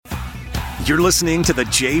You're listening to The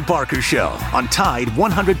Jay Barker Show on Tide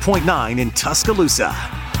 100.9 in Tuscaloosa.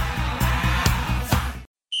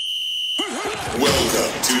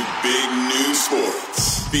 Welcome to Big News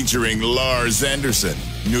Sports, featuring Lars Anderson,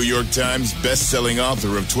 New York Times best-selling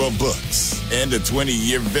author of 12 books and a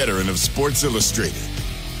 20-year veteran of Sports Illustrated.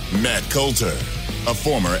 Matt Coulter, a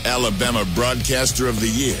former Alabama Broadcaster of the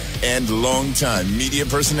Year and longtime media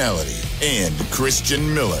personality. And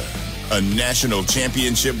Christian Miller, a national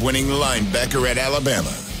championship-winning linebacker at Alabama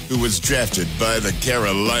who was drafted by the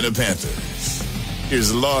Carolina Panthers.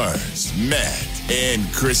 Here's Lars, Matt, and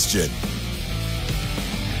Christian.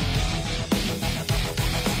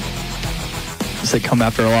 That come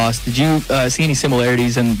after a loss. Did you see any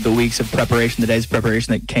similarities in the weeks of preparation, the days of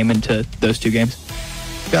preparation that came into those two games?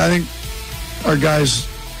 Yeah, I think our guys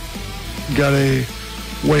got a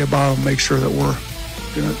way about them, make sure that we're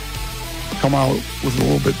going to come out with a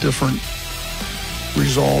little bit different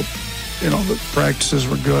result. You know, the practices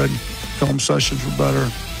were good, film sessions were better.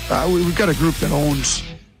 We've got a group that owns,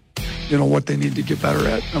 you know, what they need to get better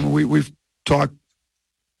at. I mean, we've talked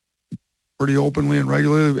pretty openly and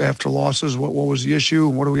regularly after losses. What was the issue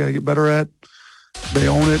and what do we got to get better at? They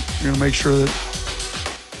own it. You're going to make sure that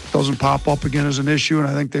it doesn't pop up again as an issue, and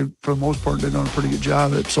I think they, for the most part, they've done a pretty good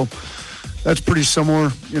job at it. So that's pretty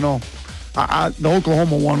similar. You know, the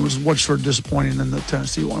Oklahoma one was what's sort of disappointing than the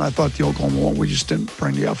Tennessee one. I thought the Oklahoma one, we just didn't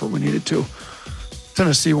bring the effort we needed to.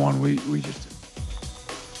 Tennessee one, we just didn't.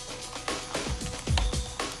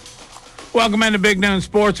 Welcome into Big Noon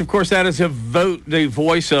Sports. Of course, that is the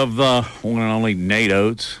voice of the one and only Nate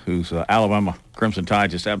Oates, whose Alabama Crimson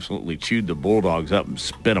Tide just absolutely chewed the Bulldogs up and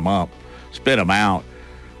spit them out.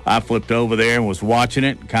 I flipped over there and was watching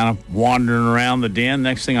it, kind of wandering around the den.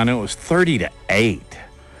 Next thing I knew, it was 30-8.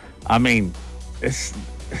 I mean, is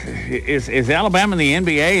Alabama in the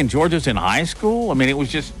NBA and Georgia's in high school? I mean, it was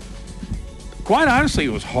just, quite honestly,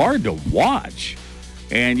 it was hard to watch.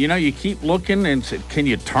 And, you know, you keep looking and said, can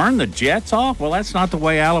you turn the Jets off? Well, that's not the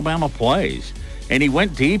way Alabama plays. And he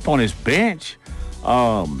went deep on his bench.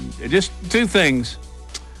 Just two things.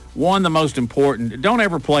 One, the most important, don't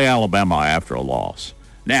ever play Alabama after a loss.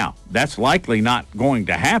 Now, that's likely not going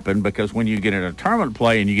to happen because when you get in a tournament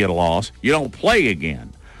play and you get a loss, you don't play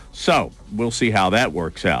again. So we'll see how that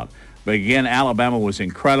works out. But again, Alabama was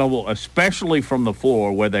incredible, especially from the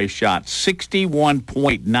floor where they shot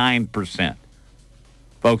 61.9%.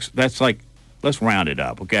 Folks, that's like, let's round it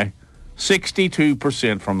up, okay?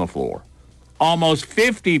 62% from the floor. Almost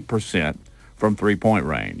 50% from three-point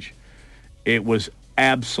range. It was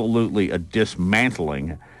absolutely a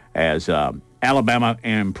dismantling as Alabama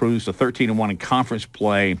improves to 13-1 in conference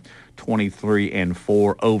play,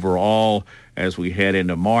 23-4 overall as we head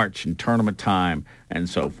into March and tournament time and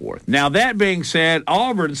so forth. Now, that being said,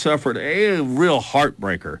 Auburn suffered a real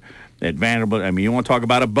heartbreaker at Vanderbilt. I mean, you want to talk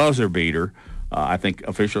about a buzzer beater. I think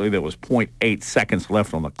officially there was 0.8 seconds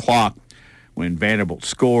left on the clock when Vanderbilt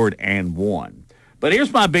scored and won. But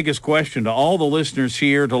here's my biggest question to all the listeners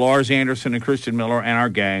here, to Lars Anderson and Christian Miller and our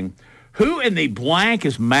gang. Who in the blank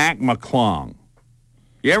is Mac McClung?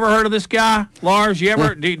 You ever heard of this guy, Lars? Do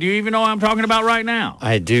you even know what I'm talking about right now?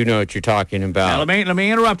 I do know what you're talking about. Now, let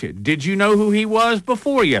me interrupt you. Did you know who he was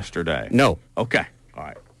before yesterday? No. Okay. All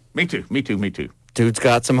right. Me too. Dude's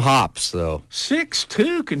got some hops, though.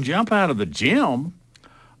 6'2", can jump out of the gym.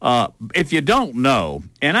 If you don't know,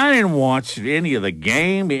 and I didn't watch any of the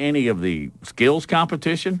game, any of the skills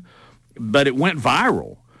competition, but it went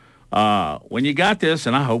viral. When you got this,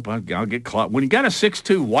 and I hope I'll get caught, when you got a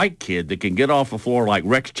 6'2" white kid that can get off the floor like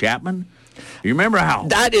Rex Chapman, you remember how?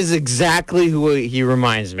 That is exactly who he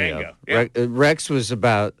reminds me Bingo. of. Yeah. Rex was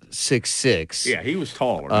about 6'6". Yeah, he was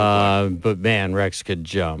taller. But, man, Rex could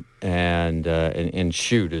jump and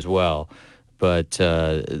shoot as well. But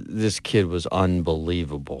this kid was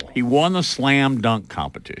unbelievable. He won the slam dunk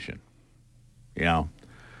competition, you know.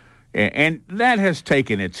 And that has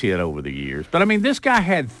taken its hit over the years. But, I mean, this guy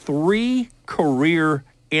had 3 career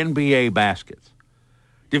NBA baskets.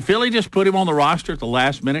 Did Philly just put him on the roster at the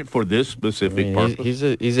last minute for this specific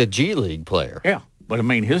purpose? He's a G League player. Yeah, but, I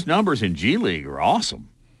mean, his numbers in G League are awesome.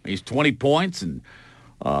 He's 20 points and,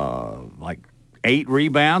 8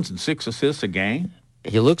 rebounds and 6 assists a game.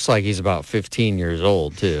 He looks like he's about 15 years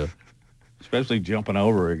old, too. Especially jumping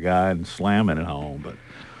over a guy and slamming it home. But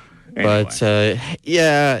anyway. But,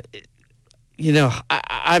 yeah, you know,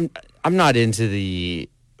 I'm not into the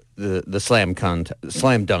the slam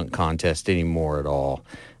dunk contest anymore at all.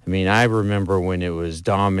 I mean, I remember when it was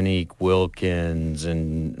Dominique Wilkins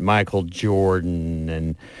and Michael Jordan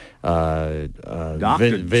and Vince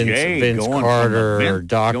Carter,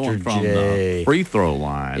 Dr. J, free throw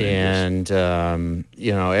line, and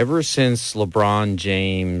ever since LeBron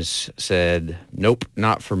James said nope,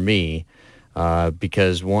 not for me,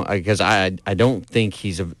 because I don't think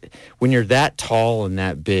when you're that tall and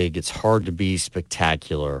that big, it's hard to be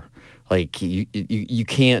spectacular. Like you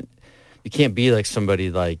can't be like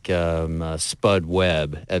somebody like Spud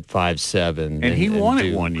Webb at 5'7", and he won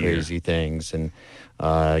it do one year. Crazy things, and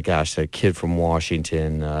that kid from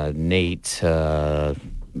Washington, Nate, I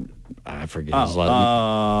forget his last.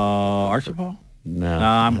 Archibald? No,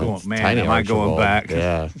 I'm going. Man, Tiny am I going back?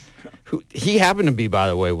 Yeah. He happened to be, by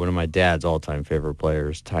the way, one of my dad's all-time favorite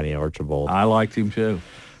players, Tiny Archibald. I liked him too.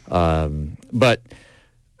 But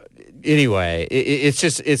anyway,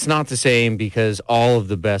 it's not the same because all of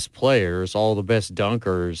the best players, all the best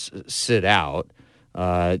dunkers sit out.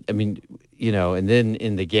 And then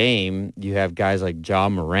in the game, you have guys like Ja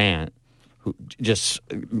Morant who just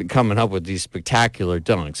coming up with these spectacular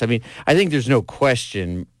dunks. I mean, I think there's no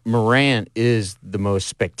question Morant is the most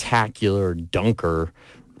spectacular dunker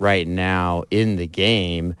right now in the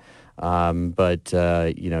game. But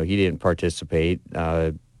he didn't participate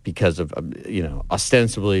because of,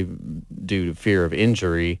 ostensibly due to fear of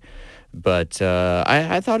injury. But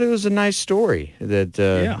I thought it was a nice story that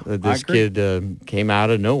this kid came out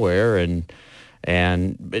of nowhere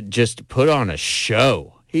and just put on a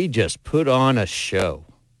show. He just put on a show.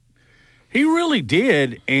 He really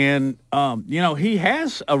did, and he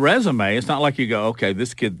has a resume. It's not like you go, okay,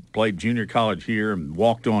 this kid played junior college here and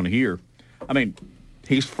walked on here. I mean,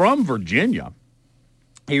 he's from Virginia.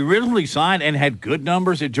 He originally signed and had good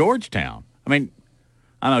numbers at Georgetown. I mean,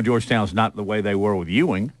 I know Georgetown's not the way they were with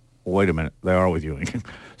Ewing. Well, wait a minute, they are with Ewing.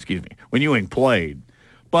 Excuse me. When Ewing played.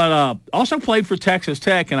 But also played for Texas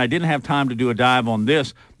Tech, and I didn't have time to do a dive on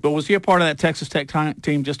this, but was he a part of that Texas Tech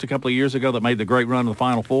team just a couple of years ago that made the great run to the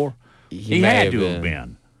Final Four? He had to have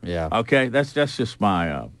been. Yeah. Okay, that's just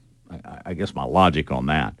my, I guess, my logic on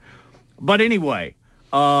that. But anyway,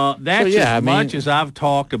 that's much as I've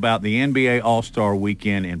talked about the NBA All-Star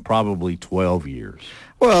Weekend in probably 12 years.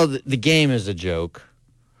 Well, the game is a joke.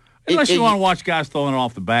 Unless you want to watch guys throwing it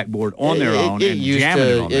off the backboard on their own and jamming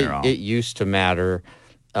it on their own. It used to matter.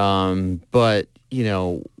 But,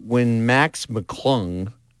 when Mac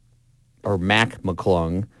McClung,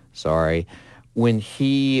 when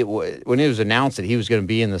it was announced that he was going to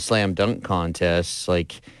be in the slam dunk contest,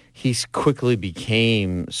 like he quickly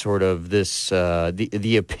became sort of this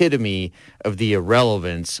the epitome of the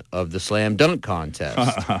irrelevance of the slam dunk contest,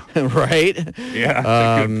 right? Yeah,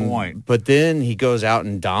 that's a good point. But then he goes out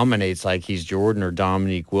and dominates like he's Jordan or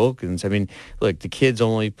Dominique Wilkins. I mean, look, the kid's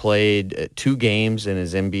only played 2 games in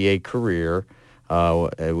his NBA career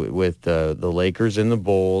with the Lakers and the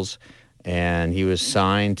Bulls. And he was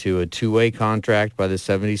signed to a 2-way contract by the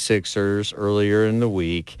 76ers earlier in the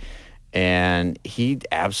week. And he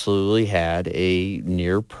absolutely had a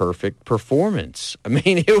near-perfect performance. I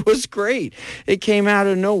mean, it was great. It came out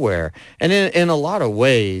of nowhere. And in a lot of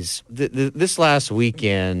ways, this last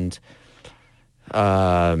weekend,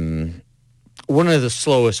 one of the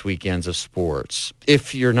slowest weekends of sports,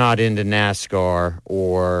 if you're not into NASCAR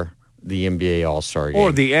or the NBA All-Star Game.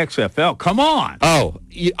 Or the XFL. Come on. Oh,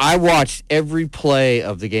 I watched every play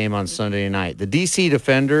of the game on Sunday night. The D.C.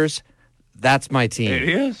 Defenders, that's my team. It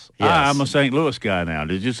is? Yes. I'm a St. Louis guy now.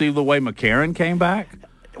 Did you see the way McCarron came back?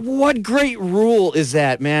 What great rule is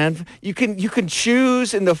that, man? You can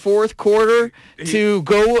choose in the fourth quarter to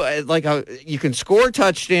go you can score a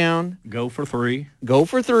touchdown. Go for 3.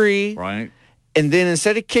 Right. And then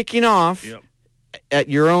instead of kicking off, yep, at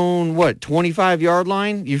your own, 25-yard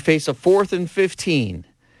line, you face a 4th and 15.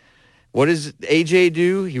 What does AJ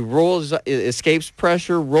do? He escapes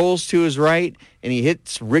pressure, rolls to his right, and he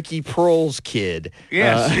hits Ricky Prohl's kid.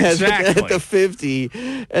 Yes, exactly. At the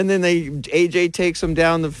 50. And then AJ takes him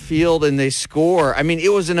down the field, and they score. I mean,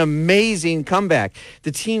 it was an amazing comeback.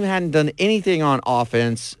 The team hadn't done anything on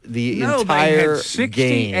offense the entire they had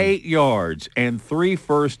 68 yards and 3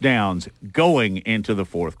 first downs going into the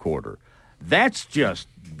fourth quarter. That's just,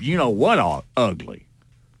 ugly.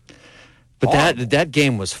 But that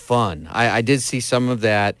game was fun. I did see some of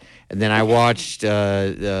that, and then I watched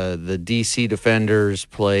the D.C. Defenders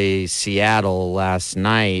play Seattle last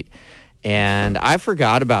night, and I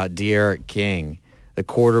forgot about De'Aaron King,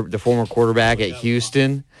 the former quarterback at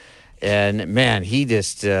Houston. And man, he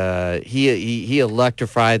just he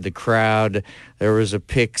electrified the crowd. There was a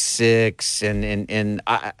pick six, and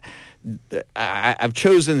I've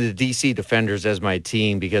chosen the DC Defenders as my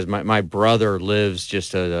team because my brother lives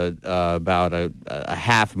just about a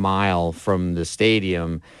half mile from the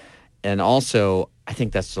stadium. And also, I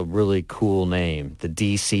think that's a really cool name, the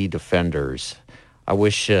DC Defenders. I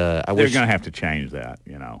wish they're going to have to change that,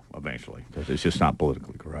 eventually, because it's just not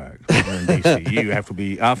politically correct. When you're in DC, you have to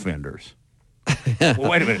be offenders. Well,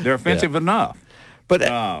 wait a minute, they're offensive enough. But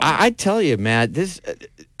I tell you, Matt, this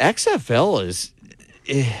XFL is.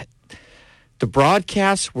 The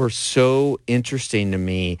broadcasts were so interesting to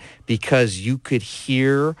me because you could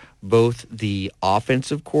hear both the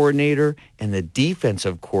offensive coordinator and the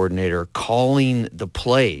defensive coordinator calling the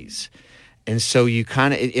plays. And so you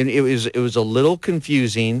kind of it was a little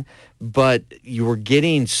confusing, but you were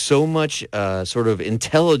getting so much sort of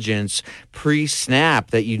intelligence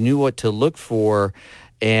pre-snap that you knew what to look for.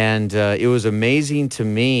 And it was amazing to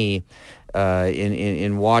me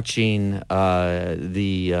in watching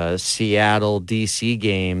the Seattle DC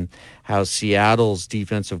game, how Seattle's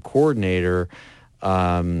defensive coordinator,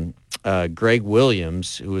 Greg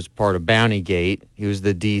Williams, who was part of Bounty Gate, he was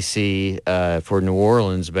the DC for New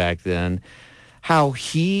Orleans back then, how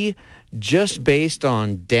he, just based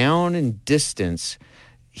on down and distance,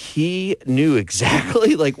 he knew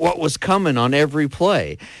exactly like what was coming on every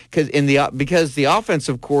play because the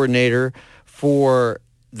offensive coordinator for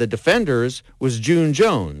the Defenders was June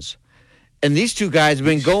Jones. And these two guys have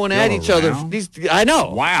been going at each other. I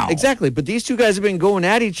know. Wow. Exactly. But these two guys have been going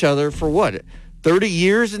at each other for what, 30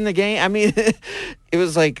 years in the game? I mean, it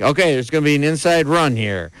was like, okay, there's going to be an inside run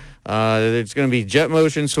here. It's going to be jet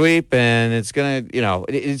motion sweep, and it's going to,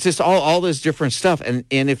 it's just all this different stuff. And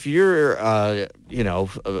if you're,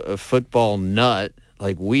 a football nut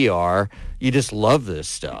like we are, you just love this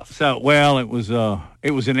stuff. So, well, it was an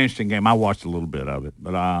interesting game. I watched a little bit of it,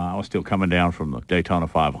 but I was still coming down from the Daytona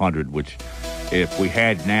 500, which if we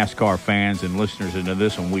had NASCAR fans and listeners into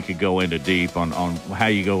this one, we could go into deep on how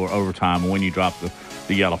you go overtime and when you drop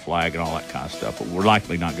the yellow flag and all that kind of stuff. But we're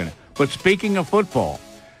likely not going to. But speaking of football,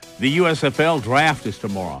 the USFL draft is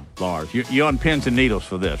tomorrow, Lars. You're on pins and needles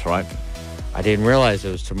for this, right? I didn't realize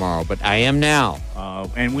it was tomorrow, but I am now.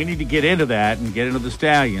 And we need to get into that and get into the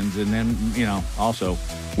Stallions. And then, also,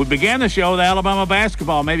 we began the show with Alabama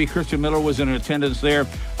basketball. Maybe Christian Miller was in attendance there.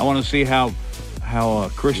 I want to see how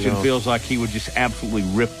Christian feels like he would just absolutely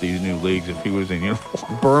rip these new leagues if he was in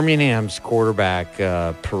uniform. Birmingham's quarterback,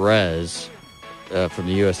 Perez, from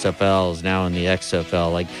the USFL is now in the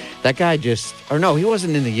XFL. Like, that guy he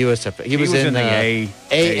wasn't in the USFL. He was in the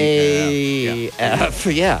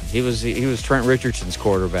AAF. Yeah, he was Trent Richardson's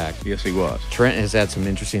quarterback. Yes, he was. Trent has had some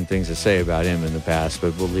interesting things to say about him in the past,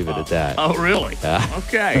 but we'll leave it at that. Oh, really?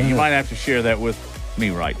 Okay. You might have to share that with me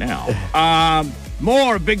right now.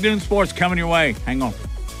 More Big Noon Sports coming your way. Hang on.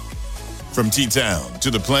 From T-Town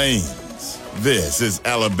to the Plains, this is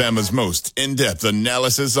Alabama's most in-depth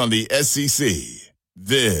analysis on the SEC.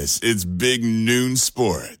 This is Big Noon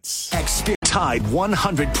Sports. Tide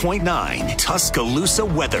 100.9 Tuscaloosa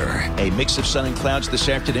weather. A mix of sun and clouds this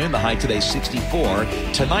afternoon. The high today 64.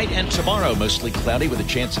 Tonight and tomorrow mostly cloudy with a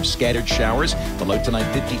chance of scattered showers. The low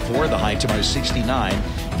tonight 54. The high tomorrow 69.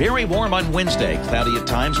 Very warm on Wednesday. Cloudy at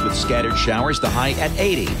times with scattered showers. The high at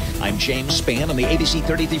 80. I'm James Spann on the ABC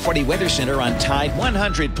 3340 Weather Center on Tide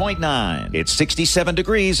 100.9. It's 67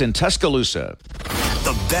 degrees in Tuscaloosa.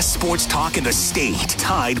 The best sports talk in the state.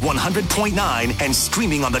 Tide 100.9 and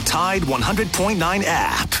streaming on the Tide 100.9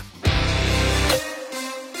 app.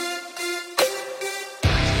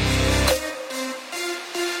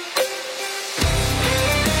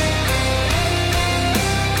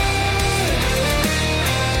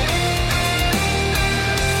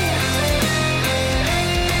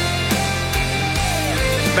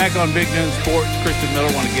 Back on Big Noon Sports, Christian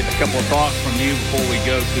Miller. Want to get a couple of thoughts from you before we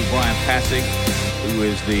go to Brian Passig, who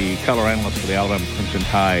is the color analyst for the Alabama Crimson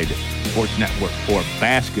Tide Sports Network for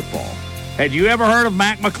basketball. Had you ever heard of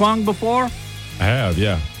Mac McClung before? I have,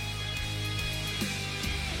 yeah.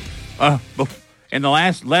 In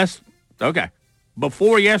the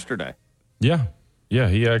before yesterday. Yeah,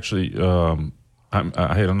 he actually. I'm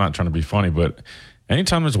not trying to be funny, but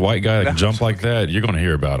anytime there's a white guy that can jump like that, you're going to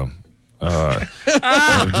hear about him.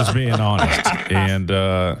 Just being honest,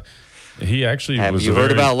 and he actually have you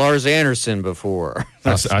heard about Lars Anderson before?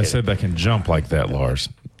 I said that can jump like that, Lars.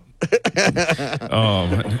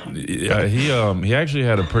 He actually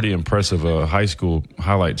had a pretty impressive high school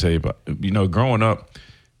highlight tape. Growing up,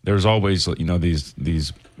 there's always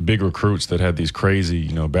these big recruits that had these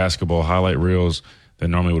crazy basketball highlight reels that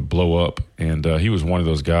normally would blow up, and he was one of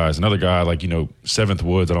those guys. Another guy Seventh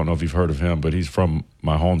Woods. I don't know if you've heard of him, but he's from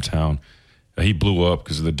my hometown. He blew up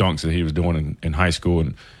because of the dunks that he was doing in high school,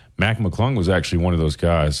 and Mac McClung was actually one of those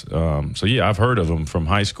guys. So, yeah, I've heard of him from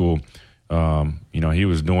high school. He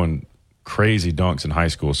was doing crazy dunks in high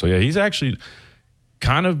school. So, yeah, he's actually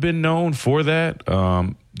kind of been known for that.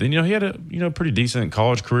 Then, he had a pretty decent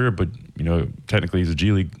college career, but, technically he's a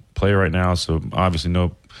G League player right now. So, obviously,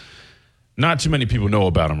 not too many people know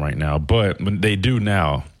about him right now, but they do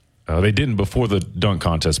now. They didn't before the dunk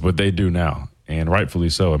contest, but they do now, and rightfully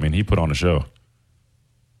so. I mean, he put on a show.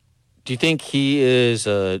 Do you think he is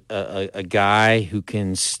a guy who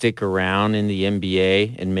can stick around in the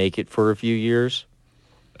NBA and make it for a few years?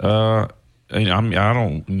 I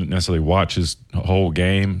don't necessarily watch his whole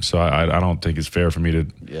game, so I don't think it's fair for me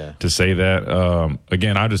to say that.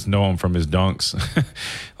 Again, I just know him from his dunks,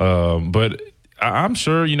 but I'm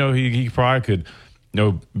sure he probably could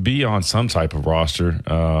be on some type of roster.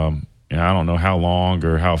 I don't know how long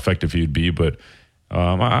or how effective he'd be, but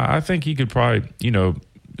I think he could probably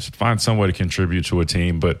find some way to contribute to a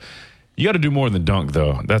team. But you got to do more than dunk,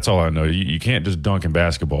 though. That's all I know. You can't just dunk in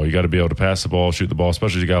basketball. You got to be able to pass the ball, shoot the ball,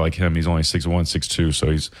 especially a guy like him. He's only 6'1", 6'2", so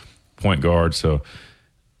he's point guard. So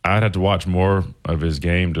I'd have to watch more of his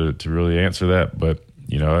game to really answer that. But,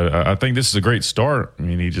 I think this is a great start. I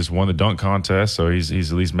mean, he just won the dunk contest, so he's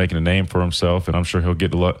at least making a name for himself, and I'm sure he'll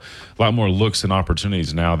get a lot more looks and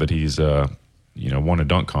opportunities now that he's, won a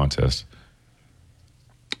dunk contest.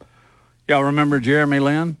 Y'all remember Jeremy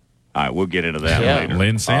Lin? All right, we'll get into that later.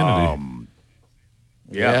 Lin Sanity.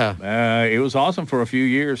 It was awesome for a few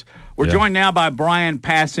years. We're joined now by Brian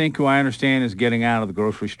Passink, who I understand is getting out of the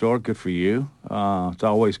grocery store. Good for you. It's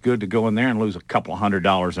always good to go in there and lose a couple of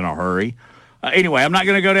 $100 in a hurry. Anyway, I'm not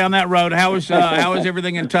going to go down that road. How is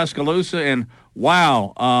everything in Tuscaloosa? And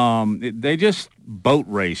wow, they just boat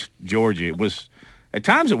raced Georgia. It was at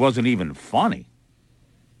times it wasn't even funny.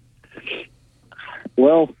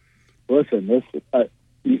 Well, listen,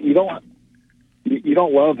 you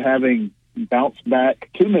don't love having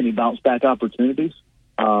too many bounce back opportunities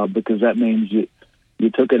because that means you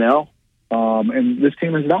took an L. And this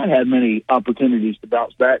team has not had many opportunities to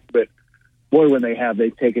bounce back, but boy, when they have,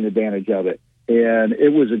 they've taken advantage of it. And it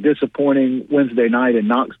was a disappointing Wednesday night in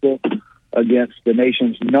Knoxville against the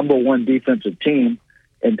nation's number one defensive team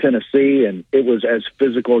in Tennessee, and it was as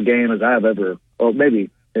physical a game as I have ever, or maybe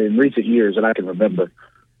in recent years that I can remember.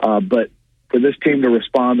 But for this team to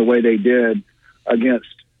respond the way they did against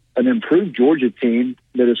an improved Georgia team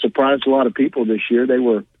that has surprised a lot of people this year, they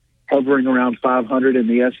were hovering around 500 in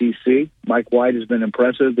the SEC. Mike White has been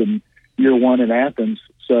impressive in year one in Athens.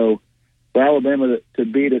 So for Alabama to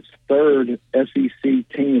beat its third SEC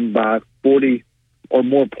team by 40 or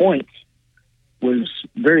more points was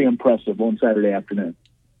very impressive on Saturday afternoon.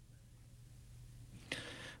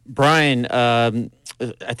 Brian, I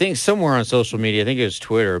think somewhere on social media, I think it was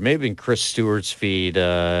Twitter, maybe in Chris Stewart's feed,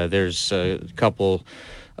 there's a couple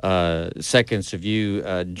seconds of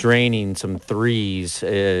you draining some threes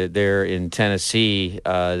there in Tennessee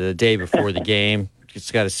the day before the game.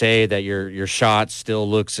 Just got to say that your shot still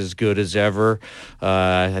looks as good as ever.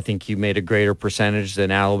 I think you made a greater percentage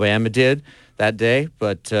than Alabama did that day,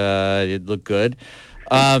 but it looked good.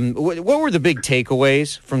 What were the big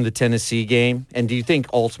takeaways from the Tennessee game? And do you think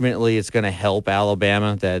ultimately it's going to help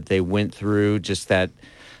Alabama that they went through just that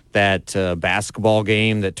basketball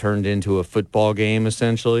game that turned into a football game,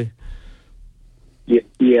 essentially?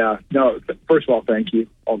 Yeah. No, first of all, thank you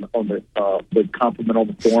on the compliment on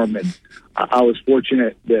the form. And I was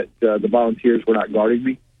fortunate that the Volunteers were not guarding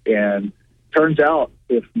me. And turns out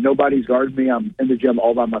if nobody's guarding me, I'm in the gym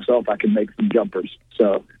all by myself. I can make some jumpers.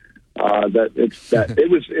 So it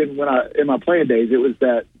was in my playing days, it was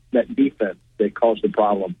that defense that caused the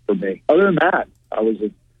problem for me. Other than that, I was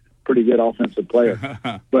a pretty good offensive player.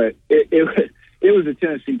 But it was a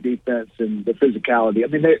Tennessee defense and the physicality. I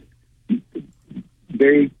mean,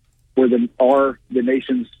 they are the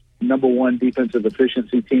nation's number one defensive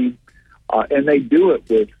efficiency team, and they do it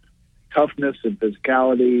with toughness and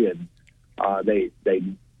physicality, and they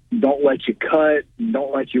don't let you cut, and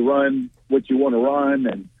don't let you run what you want to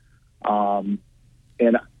run,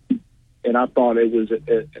 and I thought it was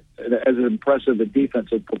as impressive a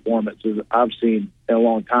defensive performance as I've seen in a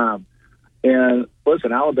long time. And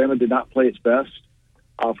listen, Alabama did not play its best,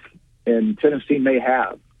 and Tennessee may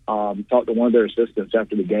have. Talked to one of their assistants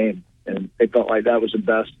after the game, and they felt like that was the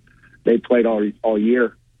best they played all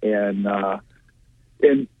year, and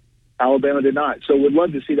Alabama did not. So we'd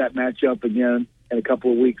love to see that matchup again in a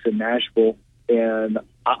couple of weeks in Nashville. And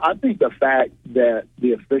I think the fact that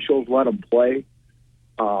the officials let them play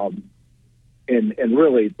and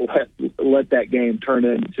really let that game turn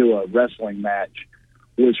into a wrestling match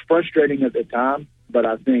was frustrating at the time, but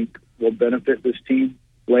I think will benefit this team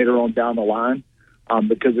later on down the line.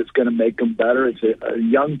 because it's going to make them better. It's a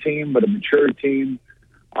young team, but a mature team.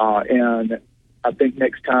 And I think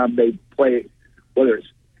next time they play, whether it's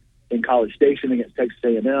in College Station against Texas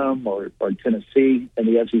A&M or Tennessee in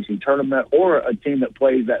the SEC tournament, or a team that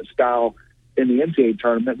plays that style in the NCAA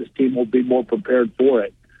tournament, this team will be more prepared for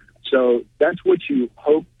it. So that's what you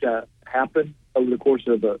hope to happen over the course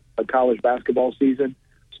of a college basketball season,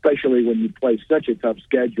 especially when you play such a tough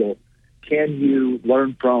schedule. Can you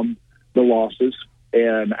learn from the losses?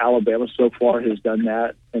 And Alabama so far has done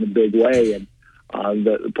that in a big way. And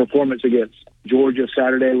the performance against Georgia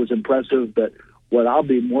Saturday was impressive, but what I'll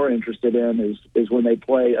be more interested in is when they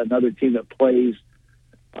play another team that plays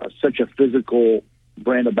such a physical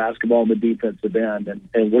brand of basketball on the defensive end.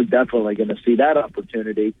 And we're definitely going to see that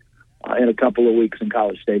opportunity in a couple of weeks in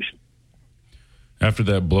College Station. After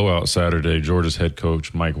that blowout Saturday, Georgia's head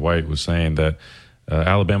coach, Mike White, was saying that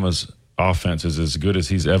Alabama's offense is as good as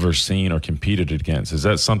he's ever seen or competed against. Is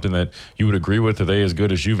that something that you would agree with? Are they as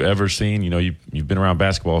good as you've ever seen? You know, you've been around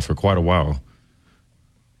basketball for quite a while.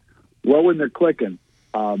 Well, when they're clicking,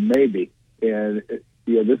 maybe. And,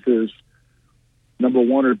 this is number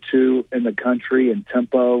 1 or 2 in the country in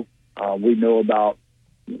tempo. We know about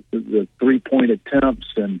the three-point attempts,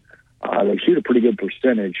 and they shoot a pretty good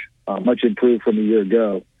percentage, much improved from a year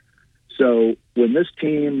ago. So when this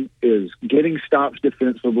team is getting stops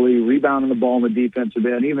defensively, rebounding the ball in the defensive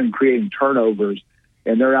end, even creating turnovers,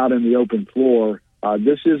 and they're out in the open floor,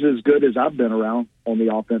 this is as good as I've been around on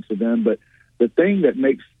the offensive end. But the thing that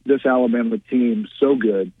makes this Alabama team so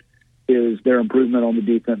good is their improvement on the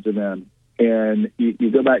defensive end. And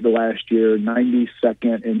you go back to last year,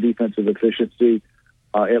 92nd in defensive efficiency.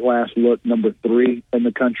 At last look, number 3 in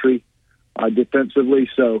the country defensively.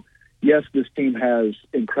 So, yes, this team has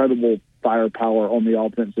incredible firepower on the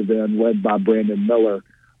offensive end, led by Brandon Miller,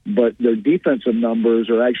 but their defensive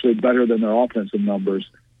numbers are actually better than their offensive numbers.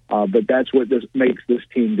 But that's what makes this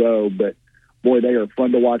team go. But, boy, they are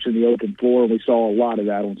fun to watch in the open floor, and we saw a lot of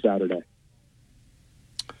that on Saturday.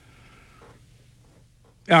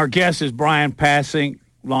 Our guest is Brian Passink,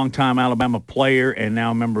 longtime Alabama player and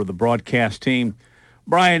now a member of the broadcast team.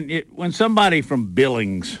 Brian, when somebody from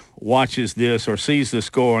Billings watches this or sees the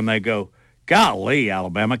score and they go, golly,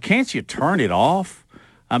 Alabama, can't you turn it off?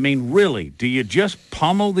 I mean, really, do you just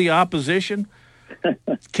pummel the opposition?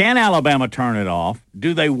 Can Alabama turn it off?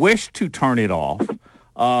 Do they wish to turn it off?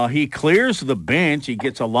 He clears the bench. He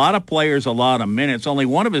gets a lot of players a lot of minutes. Only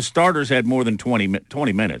one of his starters had more than 20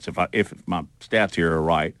 minutes, if my stats here are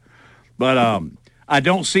right. But I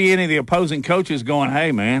don't see any of the opposing coaches going,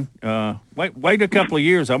 hey, man, wait a couple of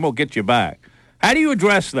years. I'm going to get you back. How do you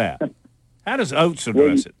address that? How does Oates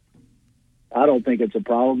address it? I don't think it's a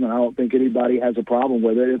problem, and I don't think anybody has a problem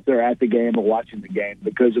with it if they're at the game or watching the game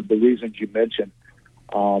because of the reasons you mentioned.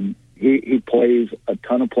 He plays a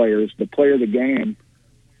ton of players. The player of the game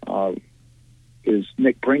is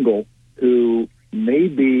Nick Pringle, who may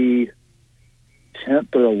be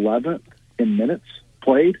 10th or 11th in minutes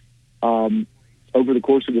played over the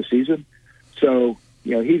course of the season. So,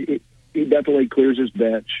 he definitely clears his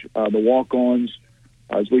bench. The walk-ons,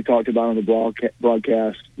 as we talked about on the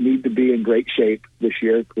broadcast, need to be in great shape this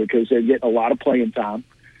year because they're getting a lot of playing time.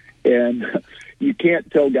 And you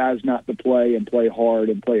can't tell guys not to play and play hard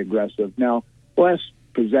and play aggressive. Now, last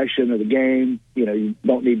possession of the game, you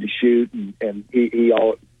don't need to shoot, and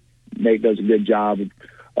Nate does a good job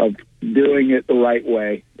of doing it the right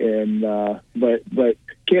way. And but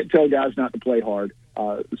can't tell guys not to play hard,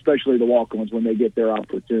 especially the walk-ons when they get their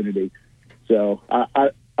opportunity. So I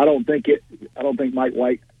don't think Mike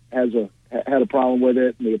White had a problem with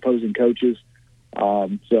it, and the opposing coaches.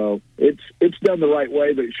 So it's done the right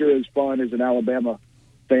way, but it sure is fun as an Alabama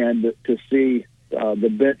fan to see the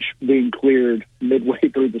bench being cleared midway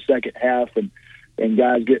through the second half and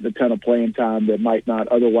guys getting a ton of playing time that might not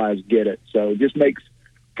otherwise get it. So it just makes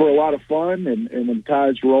for a lot of fun, and when the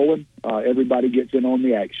tide's rolling, everybody gets in on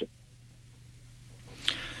the action.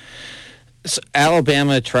 So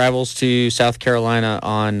Alabama travels to South Carolina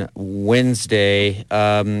on Wednesday.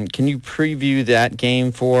 Can you preview that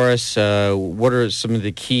game for us? What are some of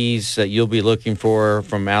the keys that you'll be looking for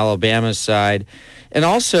from Alabama's side? And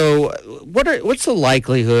also, what's the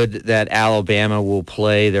likelihood that Alabama will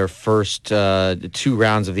play their first 2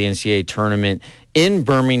 rounds of the NCAA tournament in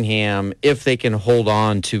Birmingham if they can hold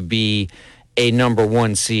on to be a number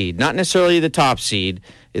 1 seed? Not necessarily the top seed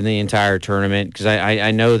in the entire tournament, because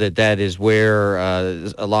I know that is where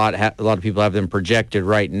a lot of people have them projected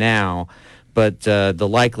right now. But the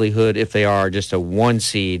likelihood, if they are just a 1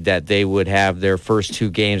 seed, that they would have their first 2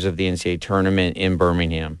 games of the NCAA tournament in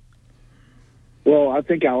Birmingham. Well, I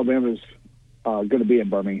think Alabama's going to be in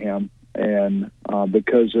Birmingham. And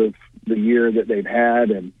because of the year that they've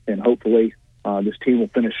had, and hopefully this team will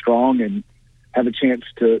finish strong and have a chance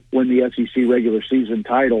to win the SEC regular season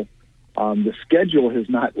title. The schedule has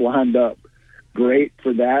not lined up great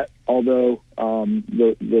for that, although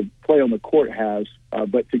the play on the court has.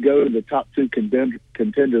 But to go to the top two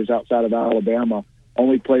contenders outside of Alabama,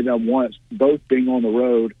 only play them once, both being on the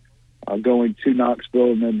road, going to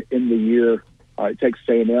Knoxville, and then in the year it takes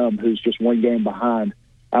A&M, who's just one game behind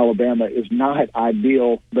Alabama, is not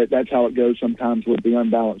ideal, but that's how it goes sometimes with the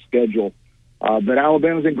unbalanced schedule. But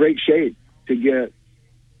Alabama's in great shape to get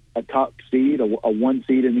a top seed, a 1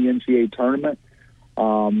 seed in the NCAA tournament,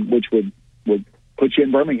 which would put you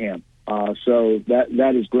in Birmingham. So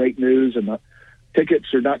that is great news, and the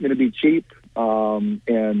tickets are not going to be cheap,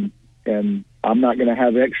 and I'm not going to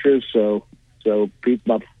have extras, so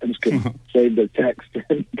my friends can save their text,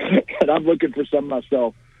 and I'm looking for some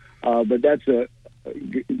myself. But that's going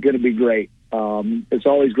to be great. It's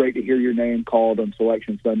always great to hear your name called on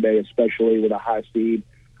Selection Sunday, especially with a high seed.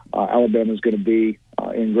 Alabama's going to be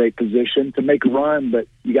in great position to make a run, but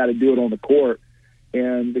you got to do it on the court.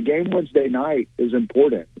 And the game Wednesday night is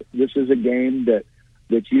important. This is a game that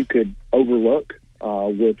you could overlook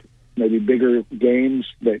with maybe bigger games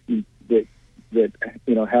that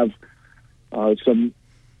have some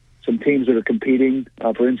teams that are competing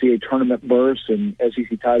for NCAA tournament berths and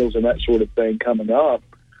SEC titles and that sort of thing coming up.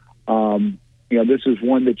 This is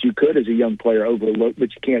one that you could, as a young player, overlook, but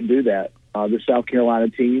you can't do that. The South Carolina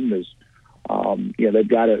team is, they've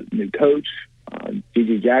got a new coach.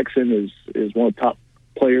 G.G. Jackson is one of the top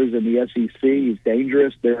players in the SEC. He's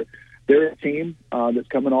dangerous. They're a team that's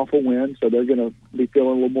coming off a win, so they're going to be feeling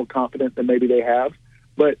a little more confident than maybe they have.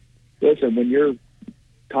 But listen, when you're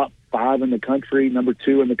top 5 in the country, number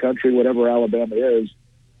 2 in the country, whatever Alabama is,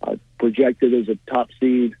 projected as a top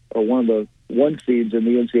seed or one of the 1 seeds in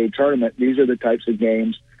the NCAA tournament, these are the types of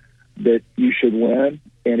games that you should win.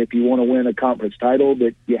 And if you want to win a conference title,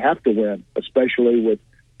 that you have to win, especially with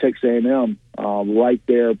Texas A&M right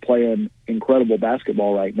there playing incredible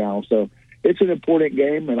basketball right now. So it's an important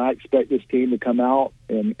game, and I expect this team to come out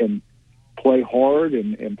and play hard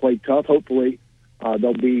and play tough. Hopefully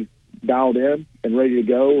they'll be dialed in and ready to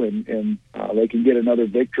go, and they can get another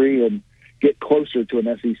victory and get closer to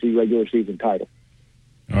an SEC regular season title.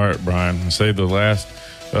 All right, Brian, save the last,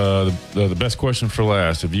 the best question for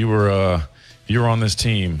last. If you were on this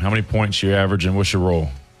team, how many points you average and what's your role?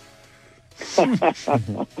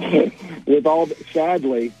 With all,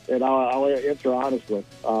 sadly, and I'll answer honestly,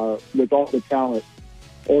 with all the talent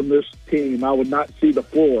on this team, I would not see the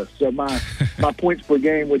floor. So my points per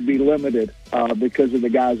game would be limited because of the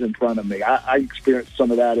guys in front of me. I experienced some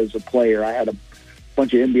of that as a player. I had a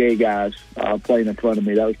bunch of NBA guys playing in front of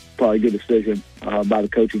me. That was probably a good decision by the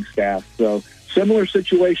coaching staff. So similar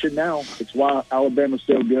situation now. It's why Alabama's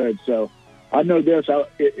so good. So I know this.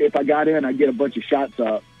 If I got in, I'd get a bunch of shots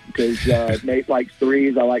up because Nate likes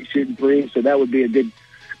threes. I like shooting threes. So that would be a good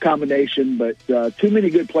combination. But too many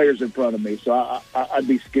good players in front of me. So I'd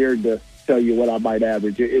be scared to tell you what I might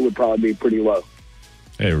average. It would probably be pretty low.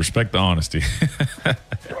 Hey, respect the honesty.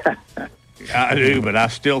 I do, but I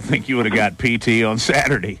still think you would have got PT on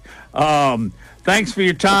Saturday. Thanks for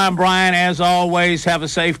your time, Brian. As always, have a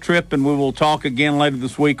safe trip, and we will talk again later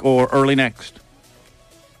this week or early next.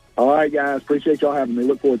 All right, guys. Appreciate y'all having me.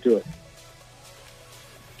 Look forward to it.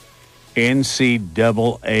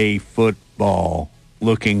 NCAA football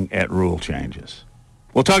looking at rule changes.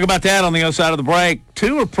 We'll talk about that on the other side of the break.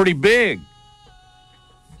 2 are pretty big.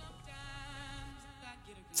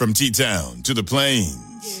 From T-Town to the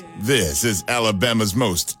Plains, this is Alabama's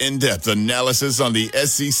most in-depth analysis on the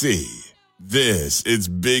SEC. This is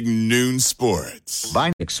Big Noon Sports.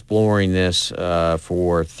 Exploring this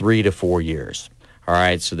for 3 to 4 years. All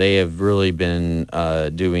right, so they have really been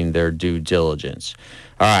doing their due diligence.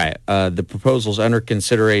 All right, the proposals under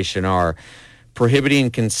consideration are prohibiting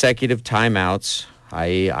consecutive timeouts,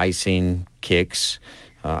 i.e. icing kicks,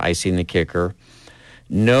 icing the kicker,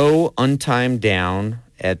 no untimed down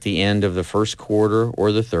at the end of the first quarter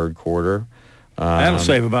or the third quarter. That'll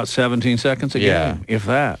save about 17 seconds a game, if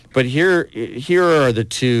that. But here are the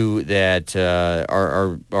 2 that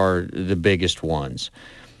are the biggest ones.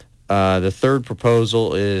 The third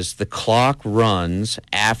proposal is the clock runs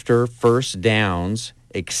after first downs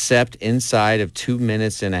except inside of 2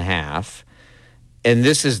 minutes and a half. And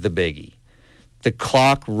this is the biggie. The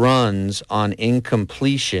clock runs on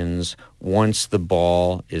incompletions once the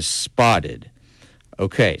ball is spotted.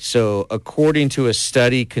 Okay, so according to a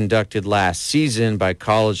study conducted last season by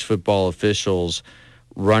college football officials,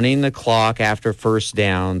 running the clock after first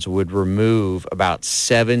downs would remove about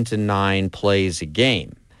 7 to 9 plays a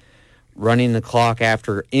game. running the clock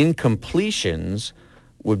after incompletions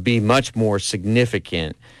would be much more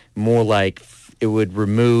significant, more like it would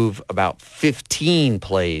remove about 15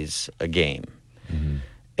 plays a game. Mm-hmm.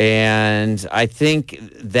 And I think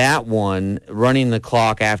that one, running the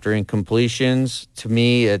clock after incompletions, to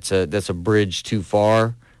me, that's a bridge too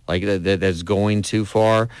far, like that's going too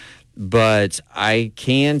far. But I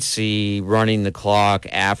can see running the clock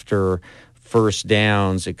after first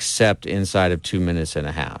downs except inside of 2 minutes and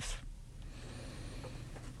a half.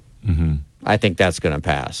 Mm-hmm. I think that's going to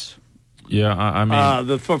pass. Yeah, I mean...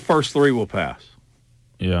 the first three will pass.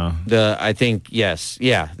 Yeah. I think, yes.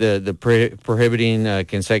 Yeah, the prohibiting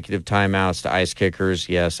consecutive timeouts to ice kickers,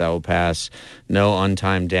 yes, that will pass. No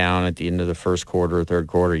untimed down at the end of the first quarter or third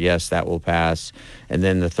quarter, yes, that will pass. And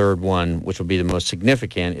then the third one, which will be the most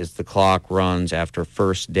significant, is the clock runs after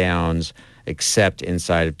first downs except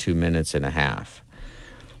inside of 2 minutes and a half.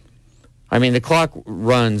 I mean, the clock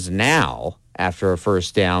runs now after a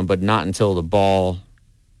first down, but not until the ball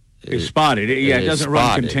is spotted. Yeah, it doesn't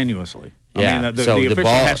run continuously. Yeah, I mean, the official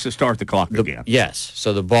has to start the clock again. Yes,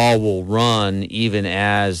 so the ball will run even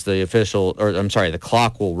as the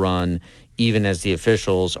clock will run even as the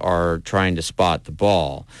officials are trying to spot the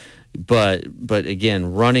ball. But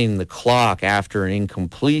again, running the clock after an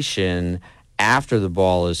incompletion after the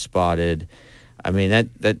ball is spotted, I mean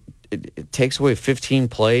that it takes away 15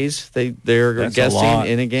 plays they're guessing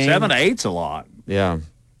in a game. 7 to 8's a lot. Yeah,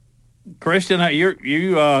 Christian,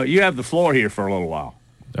 you have the floor here for a little while.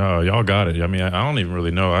 Y'all got it. I mean, I don't even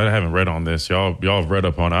really know. I haven't read on this. Y'all have read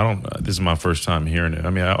up on it. This is my first time hearing it. I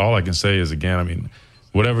mean, all I can say is, again, I mean,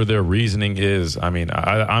 whatever their reasoning is, I mean,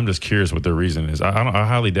 I'm just curious what their reasoning is. I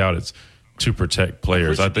highly doubt it's to protect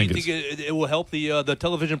players. Chris, do you think it will help the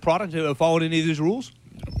television product to follow any of these rules?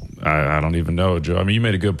 I don't even know, Joe. I mean, you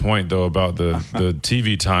made a good point, though, about the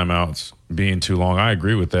TV timeouts being too long. I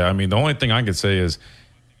agree with that. I mean, the only thing I could say is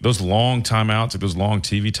those long timeouts, like those long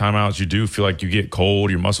TV timeouts, you do feel like you get cold,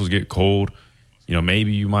 your muscles get cold. You know,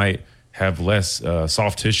 maybe you might have less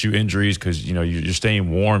soft tissue injuries because, you know, you're staying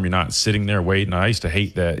warm. You're not sitting there waiting. I used to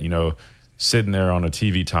hate that, you know, sitting there on a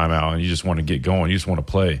TV timeout and you just want to get going. You just want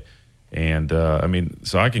to play. And, I mean,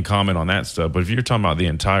 so I can comment on that stuff. But if you're talking about the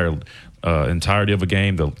entirety of a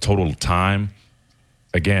game, the total time,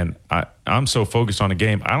 again, I'm so focused on the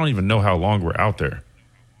game, I don't even know how long we're out there.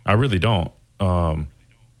 I really don't.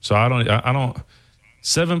 So I don't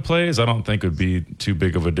 7 plays, I don't think would be too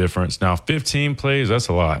big of a difference. Now, 15 plays, that's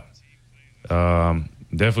a lot.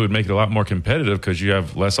 Definitely would make it a lot more competitive because you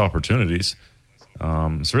have less opportunities.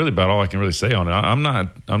 It's really about all I can really say on it.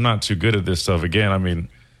 I'm not too good at this stuff. Again, I mean,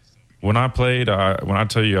 when I played, when I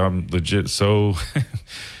tell you I'm legit so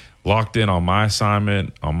locked in on my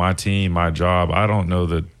assignment, on my team, my job, I don't know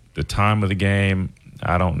the time of the game.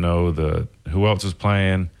 I don't know who else is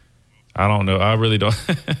playing. I don't know. I really don't.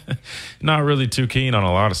 Not really too keen on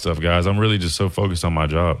a lot of stuff, guys. I'm really just so focused on my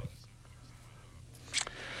job.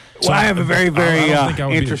 Well, I have a very, very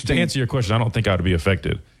interesting. To answer your question, I don't think I would be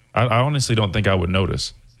affected. I honestly don't think I would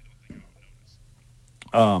notice.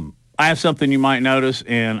 I have something you might notice,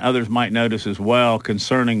 and others might notice as well,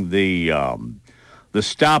 concerning the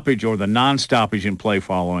stoppage or the non-stoppage in play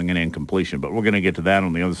following an incompletion. But we're going to get to that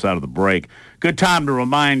on the other side of the break. Good time to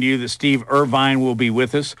remind you that Steve Irvine will be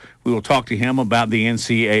with us. We will talk to him about the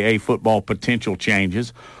NCAA football potential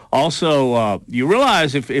changes. Also, you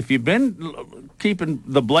realize if you've been keeping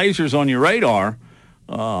the Blazers on your radar,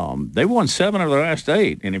 they won 7 of their last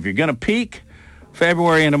 8. And if you're going to peak,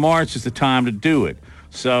 February into March is the time to do it.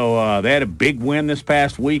 So they had a big win this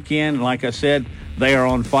past weekend. Like I said, they are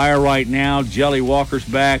on fire right now. Jelly Walker's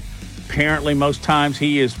back. Apparently, most times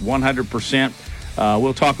he is 100%.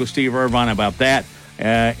 We'll talk with Steve Irvine about that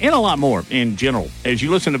and a lot more in general as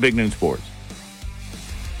you listen to Big Noon Sports.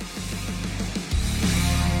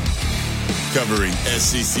 Covering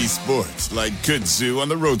SEC sports like kudzu on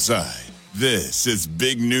the roadside. This is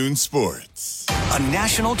Big Noon Sports. A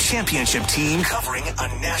national championship team covering a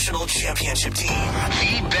national championship team.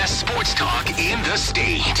 The best sports talk in the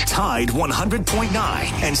state. Tide 100.9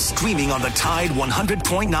 and streaming on the Tide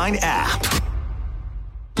 100.9 app.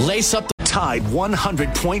 Lace up the Tide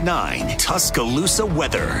 100.9 Tuscaloosa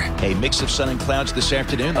weather. A mix of sun and clouds this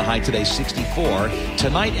afternoon. The high today 64.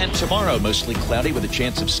 Tonight and tomorrow mostly cloudy with a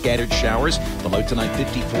chance of scattered showers. The low tonight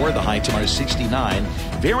 54. The high tomorrow 69.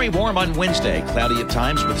 Very warm on Wednesday. Cloudy at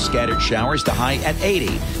times with scattered showers. The high at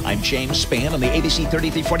 80. I'm James Spann on the ABC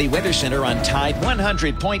 3340 Weather Center on Tide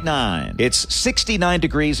 100.9. It's 69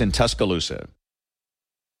 degrees in Tuscaloosa.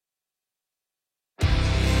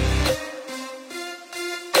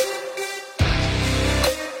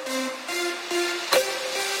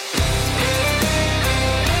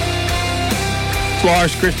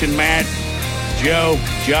 Lars, Christian, Matt, Joe,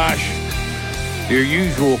 Josh, your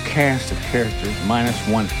usual cast of characters, minus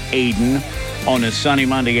one Aiden, on this sunny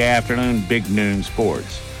Monday afternoon, Big Noon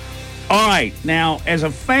Sports. All right, now, as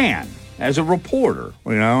a fan, as a reporter,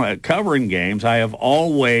 covering games, I have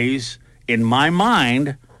always, in my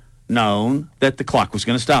mind, known that the clock was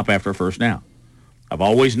going to stop after a first down. I've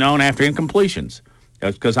always known after incompletions.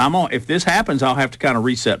 Because if this happens, I'll have to kind of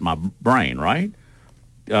reset my brain, right?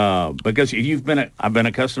 Because I've been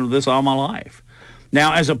accustomed to this all my life.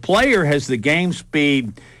 Now, as a player, has the game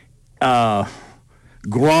speed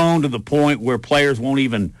grown to the point where players won't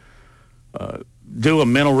even do a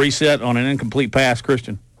mental reset on an incomplete pass,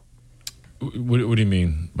 Christian? What do you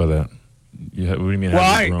mean by that? What do you mean?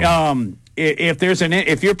 Well,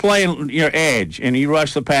 if you're playing your edge and you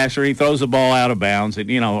rush the passer, he throws the ball out of bounds, and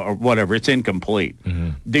or whatever, it's incomplete.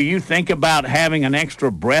 Mm-hmm. Do you think about having an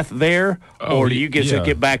extra breath there, or do you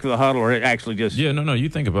get back to the huddle, or it actually just? Yeah, no. You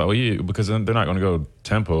think about because then they're not going to go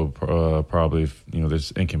tempo probably if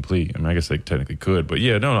it's incomplete. I mean, I guess they technically could, but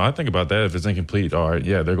I think about that. If it's incomplete, all right,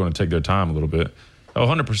 they're going to take their time a little bit.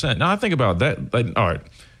 100%. Now I think about that. Like, all right,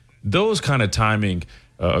 those kind of timing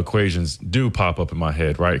equations do pop up in my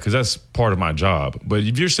head, right? Because that's part of my job. But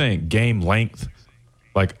if you're saying game length,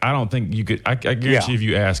 like I don't think you could. I guarantee if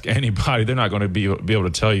you ask anybody, they're not going to be able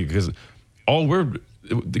to tell you because the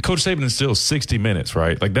Coach Saban instills 60 minutes,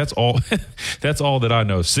 right? Like that's all. That's all that I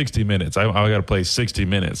know. 60 minutes. I got to play 60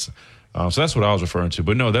 minutes. So that's what I was referring to.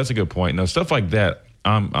 But no, that's a good point. No, stuff like that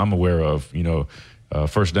I'm aware of.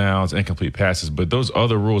 First downs, incomplete passes. But those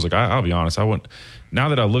other rules, like I'll be honest, I wouldn't. Now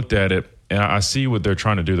that I looked at it. And I see what they're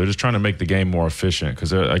trying to do. They're just trying to make the game more efficient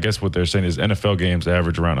because I guess what they're saying is NFL games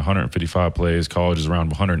average around 155 plays, college is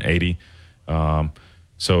around 180.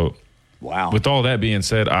 So with all that being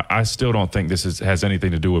said, I still don't think this has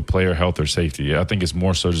anything to do with player health or safety. I think it's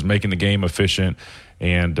more so just making the game efficient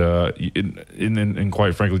and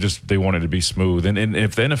quite frankly, just they want it to be smooth. And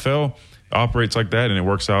if the NFL operates like that and it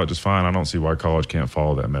works out just fine, I don't see why college can't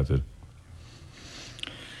follow that method.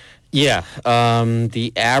 Yeah,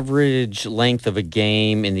 the average length of a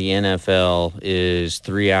game in the NFL is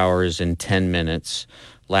 3 hours and 10 minutes.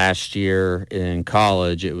 Last year in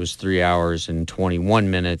college, it was 3 hours and 21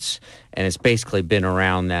 minutes, and it's basically been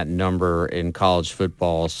around that number in college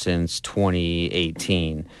football since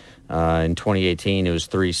 2018. In 2018, it was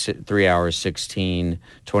 3 hours 16.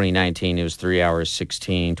 2019, it was 3 hours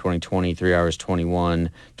 16. 2020, 3 hours 21.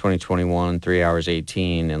 2021, 3 hours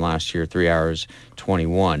 18. And last year, 3 hours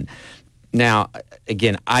 21. Now,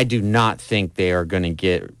 again, I do not think they are going to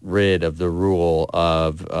get rid of the rule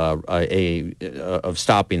of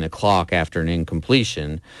stopping the clock after an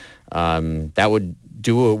incompletion. That would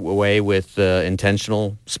do away with the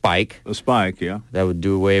intentional spike. The spike, yeah. That would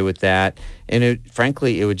do away with that. And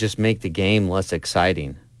frankly, it would just make the game less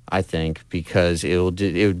exciting, I think, because it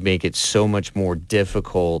would make it so much more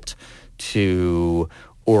difficult to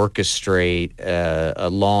orchestrate a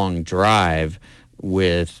long drive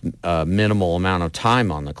with a minimal amount of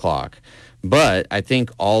time on the clock. But I think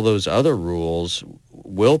all those other rules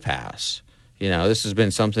will pass. This has been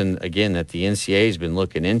something, again, that the NCAA has been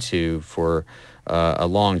looking into for a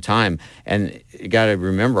long time. And you got to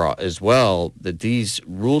remember as well that these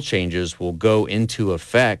rule changes will go into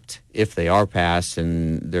effect if they are passed,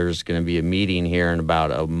 and there's going to be a meeting here in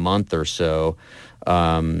about a month or so.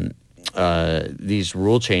 These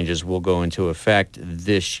rule changes will go into effect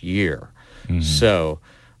this year. Mm-hmm. So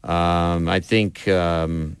I think,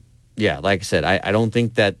 like I said, I don't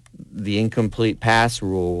think that the incomplete pass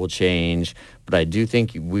rule will change, but I do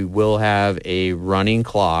think we will have a running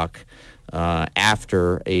clock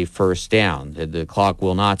after a first down. The clock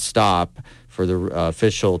will not stop for the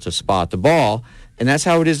official to spot the ball, and that's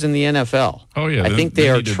how it is in the NFL. Oh, yeah. I think they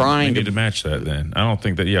are trying to match that then. I don't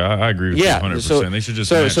think that, I agree with you 100%. They should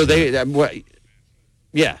just match that.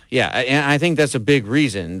 Yeah, and I think that's a big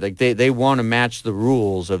reason. Like they want to match the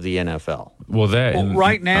rules of the NFL. Well,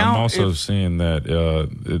 right now, I'm also seeing that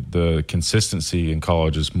the consistency in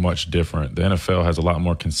college is much different. The NFL has a lot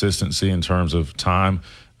more consistency in terms of time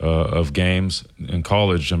of games. In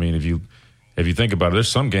college, I mean, if you think about it,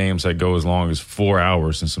 there's some games that go as long as 4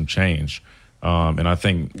 hours and some change. And I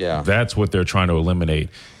think that's what they're trying to eliminate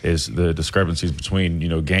is the discrepancies between,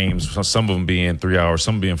 games, some of them being 3 hours,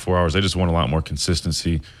 some being 4 hours. They just want a lot more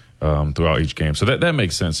consistency throughout each game. So that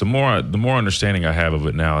makes sense. The more understanding I have of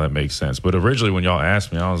it now, that makes sense. But originally when y'all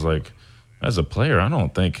asked me, I was like, as a player, I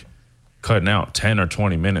don't think cutting out 10 or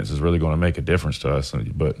 20 minutes is really going to make a difference to us.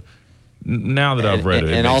 But now that I've read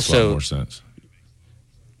it makes a lot more sense.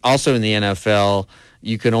 Also in the NFL,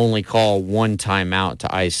 you can only call one timeout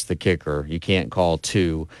to ice the kicker. You can't call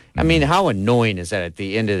two. I mean, how annoying is that at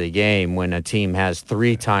the end of the game when a team has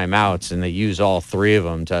 3 timeouts and they use all 3 of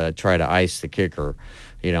them to try to ice the kicker,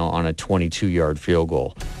 on a 22-yard field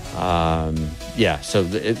goal? So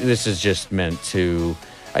this is just meant to,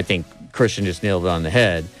 I think Christian just nailed it on the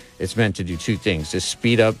head. It's meant to do 2 things: to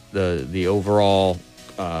speed up the overall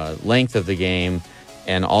length of the game,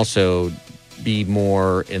 and also be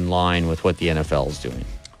more in line with what the NFL is doing.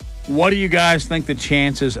 What do you guys think the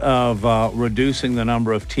chances of reducing the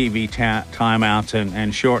number of TV timeouts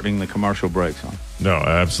and shortening the commercial breaks on? No,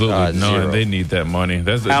 absolutely no. 0. They need that money.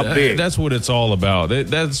 How big? That's what it's all about.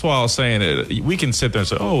 That's why I was saying it. We can sit there and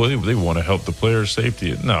say, "Oh, they want to help the players'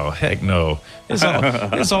 safety." No, heck no.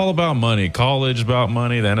 It's all about money. College about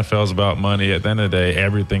money. The NFL's about money. At the end of the day,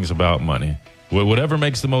 everything's about money. Whatever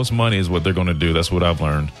makes the most money is what they're going to do. That's what I've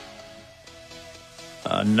learned.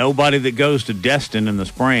 Nobody that goes to Destin in the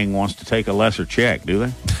spring wants to take a lesser check, do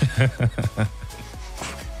they?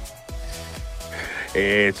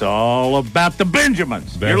 It's all about the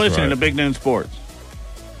Benjamins. You're listening to Big Noon Sports.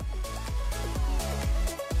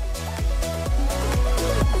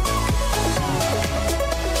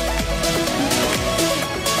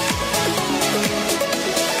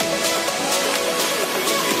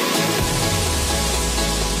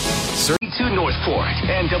 North Fort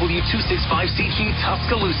and W265CG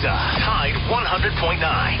Tuscaloosa. Tide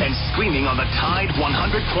 100.9 and streaming on the Tide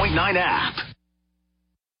 100.9 app.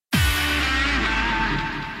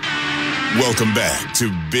 Welcome back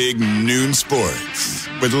to Big Noon Sports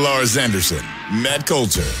with Lars Anderson, Matt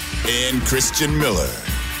Coulter, and Christian Miller.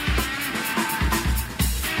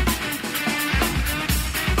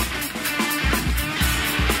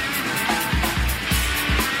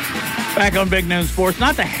 Back on Big Noon Sports.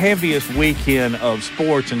 Not the heaviest weekend of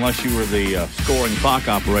sports unless you were the scoring clock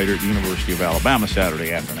operator at the University of Alabama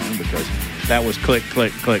Saturday afternoon, because that was click,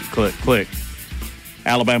 click, click, click, click.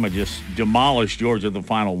 Alabama just demolished Georgia in the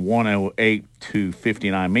final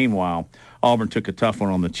 108-59. Meanwhile, Auburn took a tough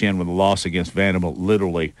one on the chin with a loss against Vanderbilt,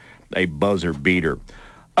 literally a buzzer beater.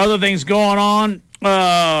 Other things going on.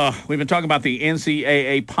 We've been talking about the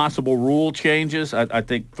NCAA possible rule changes. I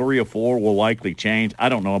think 3 or 4 will likely change. I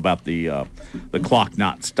don't know about the clock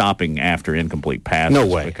not stopping after incomplete passes. No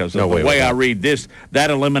way. Because no of way the way I read this,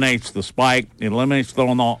 that eliminates the spike. It eliminates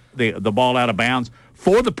throwing the ball out of bounds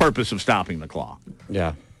for the purpose of stopping the clock.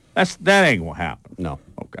 Yeah. That ain't going to happen. No.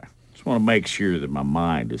 Okay. Just want to make sure that my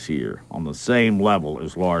mind is here on the same level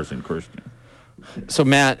as Lars and Christian. So,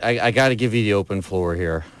 Matt, I got to give you the open floor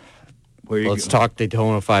here. Let's talk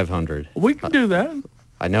Daytona 500. We can do that.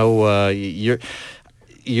 I know you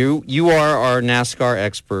are our NASCAR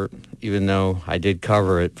expert, even though I did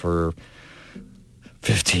cover it for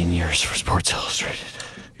 15 years for Sports Illustrated.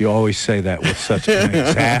 You always say that with such an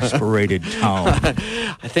exasperated tone.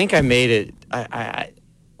 I think I made it. I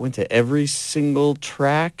went to every single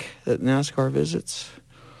track that NASCAR visits.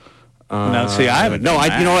 No, see, I haven't. No,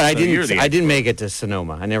 you know what? I didn't make it to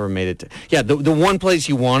Sonoma. I never made it to. Yeah, the one place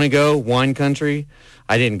you want to go, wine country,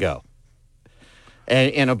 I didn't go.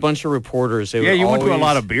 And a bunch of reporters. Yeah, you went to a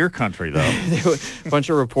lot of beer country though. A bunch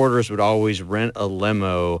of reporters would always rent a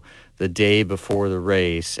limo the day before the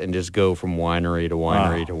race and just go from winery to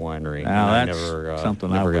winery to winery. Now that's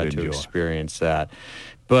something I never got to experience that.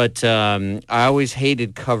 But I always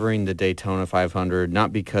hated covering the Daytona 500,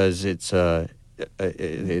 not because it's not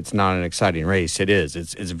an exciting race. It is.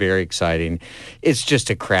 It's very exciting. It's just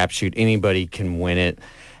a crapshoot. Anybody can win it.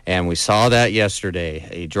 And we saw that yesterday.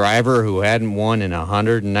 A driver who hadn't won in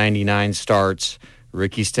 199 starts,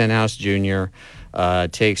 Ricky Stenhouse Jr.,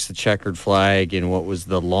 takes the checkered flag in what was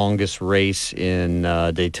the longest race in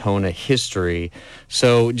Daytona history.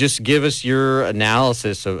 So just give us your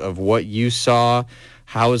analysis of what you saw.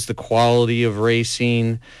 How is the quality of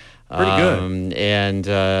racing? Pretty good. And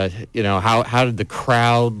how did the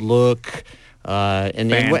crowd look?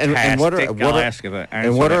 And what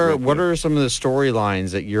are some of the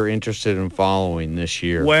storylines that you're interested in following this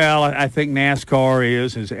year? Well, I think NASCAR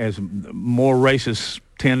is as more races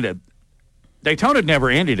tend to. Daytona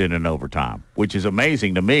never ended in an overtime, which is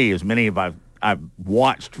amazing to me, as many of I've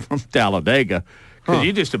watched from Talladega, because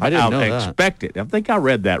you just about expect it. I think I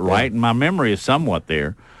read that right, and my memory is somewhat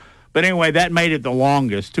there. But anyway, that made it the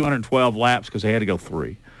longest, 212 laps, because they had to go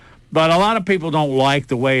 3. But a lot of people don't like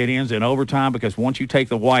the way it ends in overtime, because once you take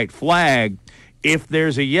the white flag, if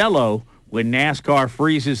there's a yellow, when NASCAR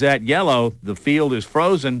freezes that yellow, the field is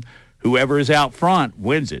frozen. Whoever is out front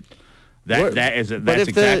wins it. That's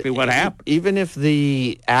exactly what happened. Even if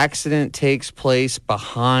the accident takes place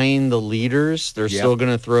behind the leaders, they're still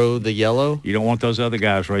going to throw the yellow? You don't want those other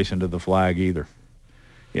guys racing to the flag either.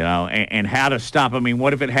 and how to stop. I mean,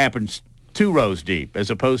 what if it happens 2 rows deep as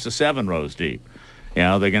opposed to 7 rows deep?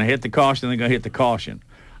 They're going to hit the caution, they're going to hit the caution.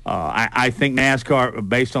 I think NASCAR,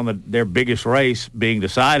 based on their biggest race being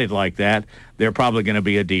decided like that, they're probably going to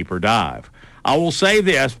be a deeper dive. I will say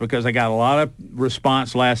this because I got a lot of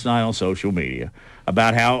response last night on social media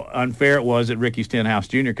about how unfair it was that Ricky Stenhouse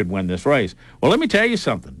Jr. could win this race. Well, let me tell you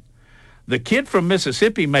something. The kid from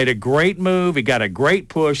Mississippi made a great move. He got a great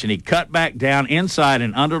push, and he cut back down inside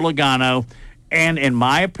and under Logano, and in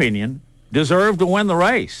my opinion, deserved to win the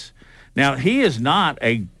race. Now, he is not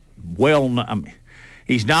he's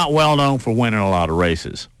not well known for winning a lot of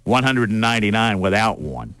races, 199 without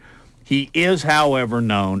one. He is, however,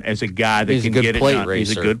 known as a guy that can get it done.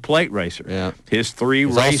 He's a good plate racer. Yeah. His 3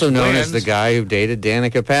 He's race also known wins, as the guy who dated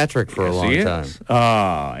Danica Patrick for a long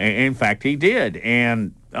time. In fact, he did,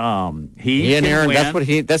 and he and Aaron.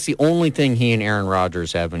 Win. That's the only thing he and Aaron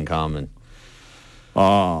Rodgers have in common.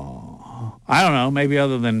 I don't know. Maybe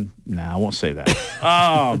other than I won't say that.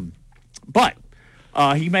 But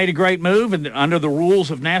he made a great move, and under the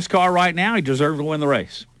rules of NASCAR right now, he deserved to win the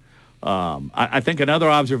race. I think another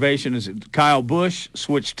observation is Kyle Busch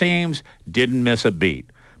switched teams, didn't miss a beat.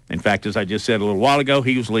 In fact, as I just said a little while ago,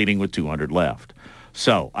 he was leading with 200 left.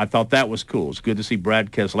 So I thought that was cool. It's good to see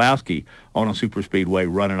Brad Keselowski on a superspeedway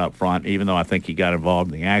running up front, even though I think he got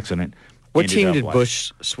involved in the accident. What team did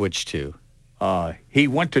Busch switch to? He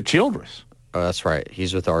went to Childress. Oh, that's right.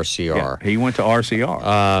 He's with RCR. Yeah, he went to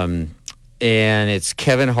RCR. And it's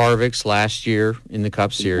Kevin Harvick's last year in the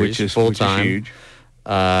Cup Series, which is full-time. Huge.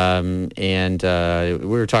 And we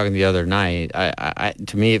were talking the other night.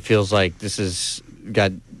 To me, it feels like this has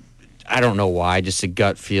got, I don't know why, just a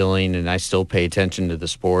gut feeling, and I still pay attention to the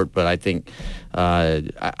sport, but I think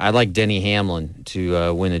I like Denny Hamlin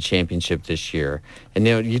to win a championship this year. And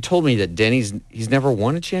you told me that he's never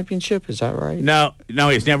won a championship. Is that right? No,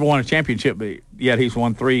 he's never won a championship, but yet he's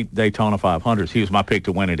won 3 Daytona 500s. He was my pick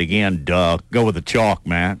to win it again. Duh. Go with the chalk,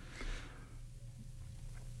 man.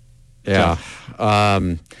 Yeah.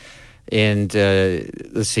 And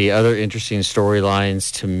let's see, other interesting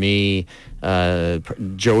storylines to me,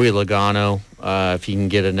 Joey Logano, if he can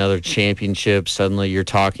get another championship, suddenly you're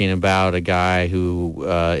talking about a guy who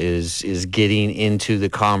is getting into the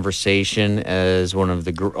conversation as one of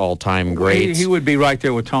the all-time greats. He would be right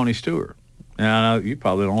there with Tony Stewart. Now, you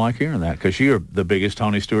probably don't like hearing that because you're the biggest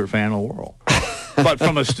Tony Stewart fan in the world. But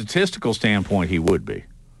from a statistical standpoint, he would be.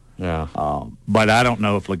 Yeah. But I don't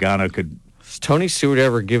know if Logano could. Has Tony Stewart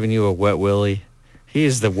ever given you a wet willy? He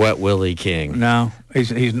is the wet willy king. No.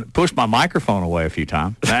 He's pushed my microphone away a few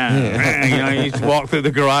times. He used to walk through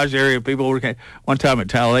the garage area. People were. One time at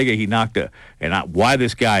Talladega, he knocked why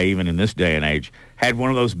this guy, even in this day and age, had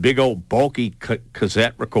one of those big old bulky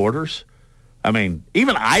cassette recorders. I mean,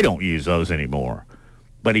 even I don't use those anymore.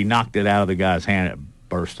 But he knocked it out of the guy's hand. It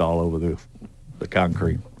burst all over the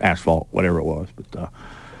concrete, asphalt, whatever it was. But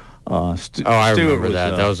I remember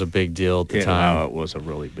that. That was a big deal at the time. No, it was a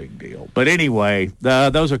really big deal. But anyway,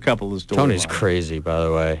 those are a couple of stories. Tony's crazy, by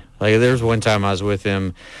the way. Like, there was one time I was with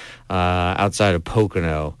him outside of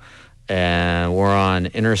Pocono, and we're on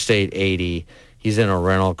Interstate 80. He's in a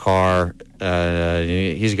rental car.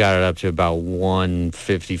 He's got it up to about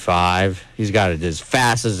 155. He's got it as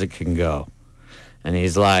fast as it can go. And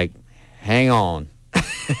he's like, hang on.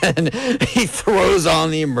 And he throws on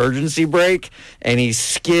the emergency brake, and he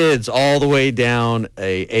skids all the way down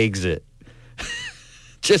a exit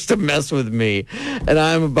just to mess with me. And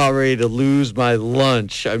I'm about ready to lose my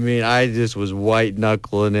lunch. I mean, I just was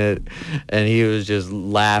white-knuckling it, and he was just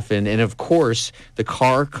laughing. And, of course, the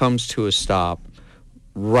car comes to a stop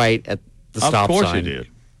right at the stop sign. Of course he did.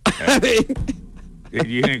 I mean,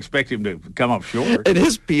 you didn't expect him to come up short. And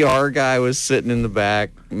his PR guy was sitting in the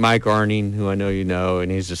back, Mike Arning, who I know you know, and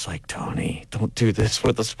he's just like, Tony, don't do this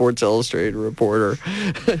with a Sports Illustrated reporter.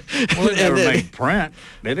 Well, it never made print,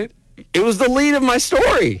 did it? It was the lead of my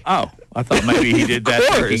story. Oh, I thought maybe he did that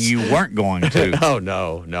thinking you weren't going to. Oh,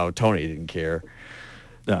 no, Tony didn't care.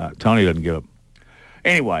 Tony doesn't give up.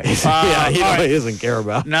 Anyway. He doesn't care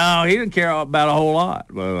about. No, he didn't care about a whole lot.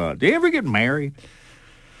 Did he ever get married?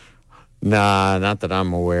 Nah, not that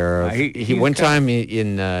I'm aware of. He one time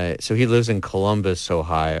so he lives in Columbus,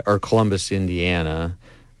 Ohio, or Columbus, Indiana,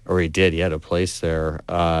 or he did. He had a place there,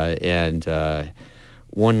 and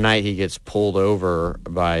one night he gets pulled over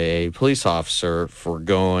by a police officer for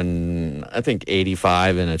going, I think,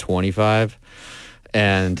 85 in a 25,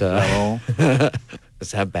 and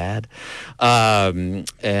is that bad?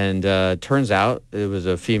 And turns out it was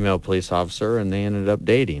a female police officer, and they ended up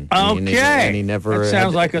dating. Okay, and he never. That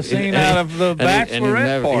sounds like a scene out of the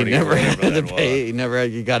Bachelorette party. He never had to pay.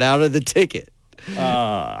 He got out of the ticket.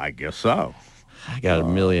 I guess so. I got a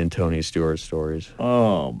million Tony Stewart stories.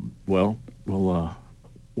 Well, we'll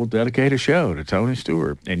dedicate a show to Tony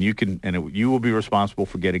Stewart, and you will be responsible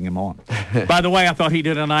for getting him on. By the way, I thought he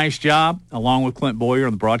did a nice job along with Clint Boyer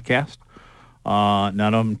on the broadcast. None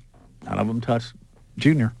of them touched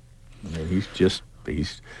Junior. I mean,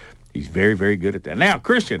 he's very, very good at that. Now,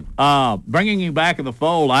 Christian, bringing you back in the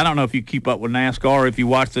fold. I don't know if you keep up with NASCAR, if you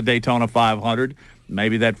watch the Daytona 500.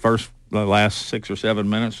 Maybe that the last 6 or 7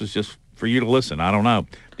 minutes was just for you to listen. I don't know.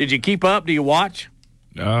 Did you keep up? Do you watch?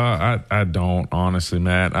 I don't, honestly,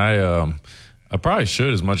 Matt. I probably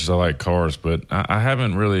should as much as I like cars, but I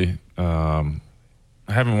haven't really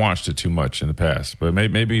I haven't watched it too much in the past. But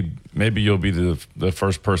maybe you'll be the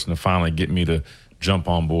first person to finally get me to jump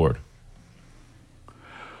on board.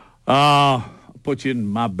 I'll put you in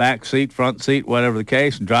my back seat, front seat, whatever the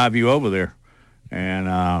case, and drive you over there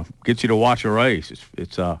and get you to watch a race.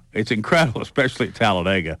 It's incredible, especially at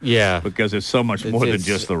Talladega. Yeah, because it's so much more than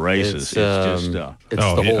just the races. It's just the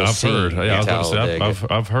whole I've scene. heard. Yeah, I was about to say,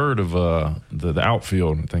 I've heard of the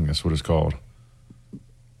outfield. I think that's what it's called.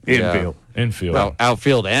 Infield. Yeah. Infield. Well,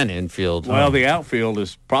 outfield and infield. Well, the outfield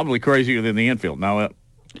is probably crazier than the infield. No,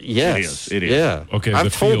 yes, it is. Yeah. Okay, I've the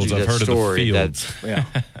told fields. you I've that heard story. of the fields.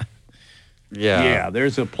 Yeah.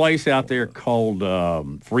 There's a place out there called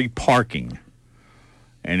free parking,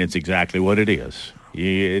 and it's exactly what it is.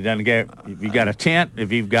 It doesn't get if you got a tent,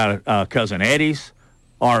 if you've got a cousin Eddie's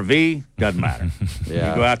RV, doesn't matter. Yeah.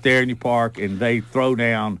 You go out there and you park, and they throw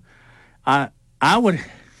down. I would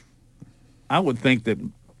think that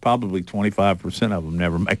probably 25% of them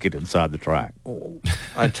never make it inside the track.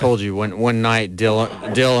 I told you one night, Dale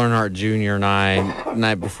Earnhardt Jr. and I,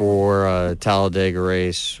 night before Talladega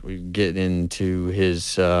race, we get into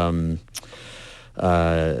his get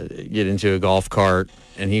into a golf cart,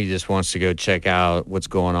 and he just wants to go check out what's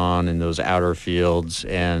going on in those outer fields,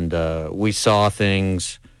 and we saw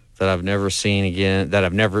things that I've never seen again, that I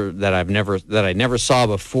never saw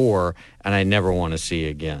before, and I never want to see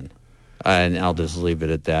again. And I'll just leave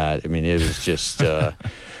it at that. I mean, it was just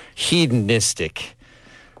hedonistic.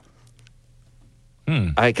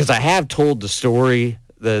 Because I have told the story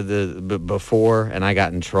before, and I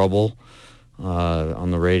got in trouble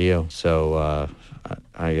on the radio. So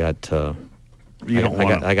I got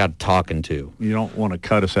talking to. You don't want to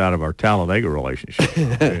cut us out of our Talladega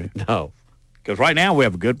relationship. No, because right now we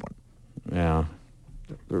have a good one. Yeah.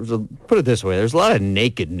 Put it this way: there's a lot of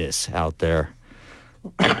nakedness out there.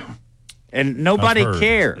 And nobody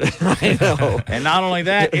cares. I know. And not only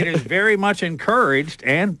that, it is very much encouraged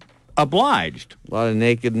and obliged. A lot of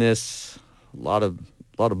nakedness, a lot of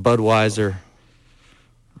Budweiser,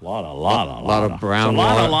 a lot of brown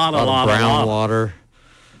water.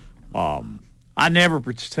 I never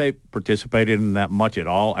participated in that much at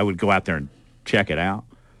all. I would go out there and check it out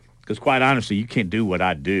because, quite honestly, you can't do what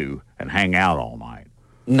I do and hang out all night.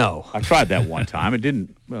 No. I tried that one time. It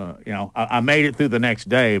didn't, I made it through the next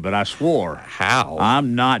day, but I swore. How?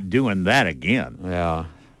 I'm not doing that again. Yeah.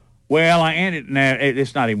 Well, I ended. Now,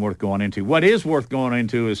 it's not even worth going into. What is worth going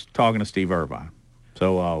into is talking to Steve Irvine.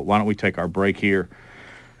 So why don't we take our break here,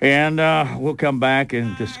 and we'll come back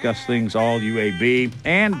and discuss things all UAB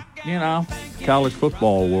and, college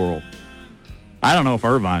football world. I don't know if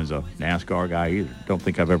Irvine's a NASCAR guy either. Don't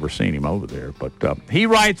think I've ever seen him over there. But he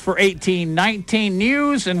writes for 1819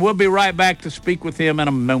 News, and we'll be right back to speak with him in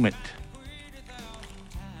a moment.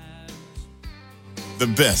 The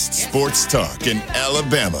best sports talk in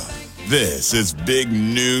Alabama. This is Big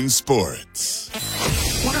Noon Sports.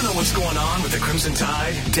 Want to know what's going on with the Crimson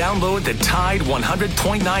Tide? Download the Tide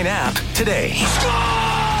 100.9 app today.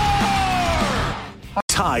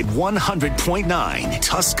 Tide 100.9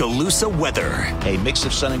 Tuscaloosa weather. A mix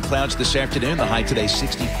of sun and clouds this afternoon. The high today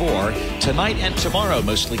 64. Tonight and tomorrow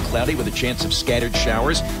mostly cloudy with a chance of scattered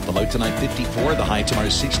showers. The low tonight 54. The high tomorrow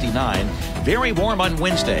 69. Very warm on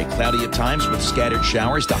Wednesday. Cloudy at times with scattered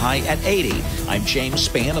showers. The high at 80. I'm James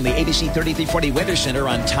Spann on the ABC 3340 Weather Center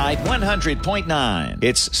on Tide 100.9.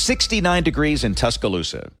 It's 69 degrees in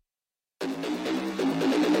Tuscaloosa.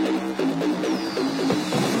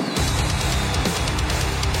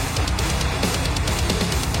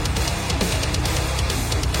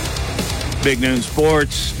 Big Noon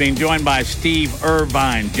Sports, being joined by Steve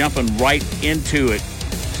Irvine, jumping right into it.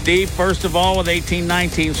 Steve, first of all, with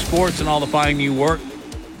 1819 Sports and all the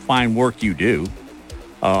fine work you do,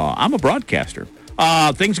 I'm a broadcaster.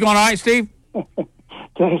 Things going all right, Steve?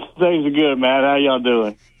 Things are good, man. How y'all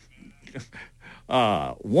doing?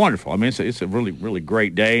 Wonderful. I mean, it's a really, really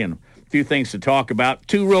great day and a few things to talk about.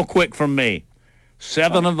 Two real quick from me.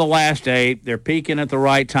 7 of the last 8. They're peaking at the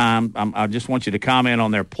right time. I just want you to comment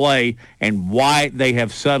on their play and why they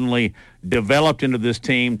have suddenly developed into this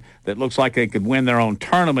team that looks like they could win their own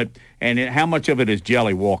tournament, and how much of it is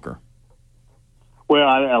Jelly Walker? Well,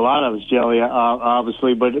 a lot of it's Jelly,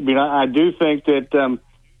 obviously, but I do think that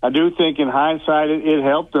in hindsight it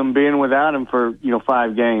helped them being without him for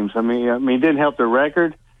 5 games. I mean, it didn't help their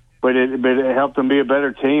record, but it helped them be a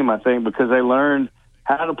better team, I think, because they learned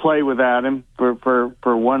how to play without him for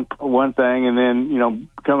one thing, and then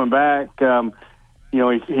coming back,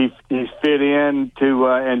 he's fit in to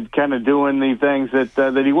and kind of doing the things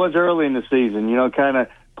that he was early in the season. Kind of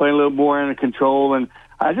playing a little more under control, and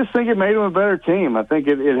I just think it made them a better team. I think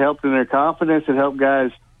it helped in their confidence. It helped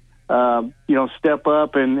guys step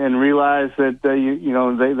up and realize that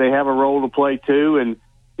they have a role to play too, and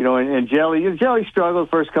Jelly struggled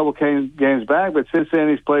the first couple games back, but since then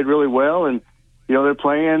he's played really well, and they're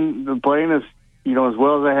playing as as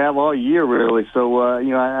well as they have all year, really. So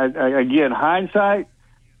again, hindsight,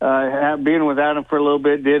 being without him for a little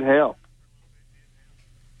bit did help.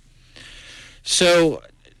 So,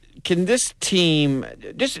 can this team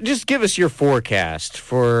just give us your forecast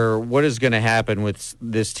for what is going to happen with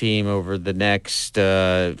this team over the next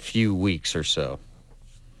few weeks or so?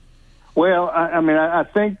 Well, I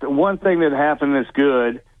think the one thing that happened that's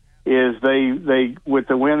good is they with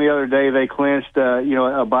the win the other day, they clinched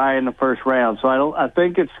a bye in the first round. So I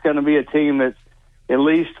think it's going to be a team that's at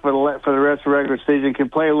least for the rest of the regular season can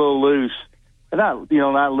play a little loose. Not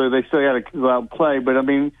loose. They still got to go out and play, but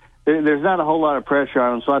there's not a whole lot of pressure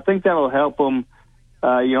on them. So I think that'll help them,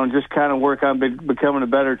 just kind of work on becoming a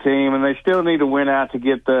better team. And they still need to win out to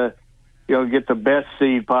get the best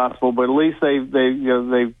seed possible. But at least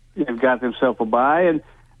they've got themselves a bye, and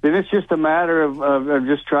then it's just a matter of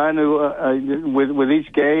just trying to with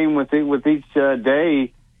each game, with each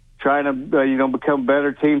day, trying to become a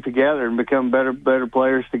better team together and become better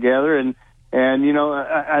players together. And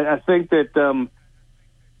I think that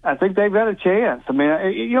I think they've got a chance. I mean,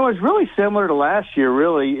 it's really similar to last year.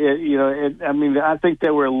 Really, I think they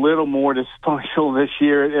were a little more dysfunctional this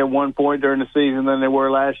year at one point during the season than they were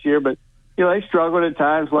last year. But they struggled at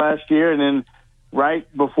times last year, and then right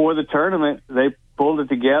before the tournament, they pulled it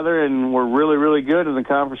together and were really, really good in the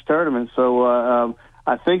conference tournament. So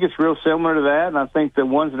I think it's real similar to that, and I think the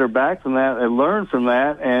ones that are back from that have learned from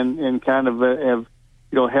that and kind of have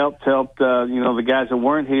helped the guys that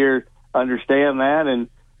weren't here understand that, and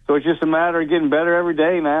so it's just a matter of getting better every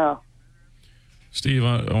day now. Steve,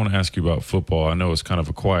 I want to ask you about football. I know it's kind of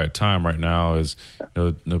a quiet time right now as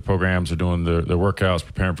the programs are doing their workouts,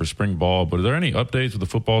 preparing for spring ball. But are there any updates with the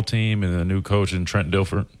football team and the new coach in Trent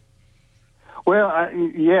Dilfer? Well,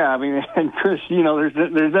 and Chris,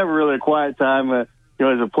 there's never really a quiet time, as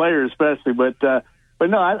a player especially. But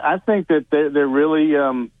no, I think that they're really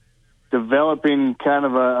developing kind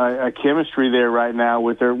of a chemistry there right now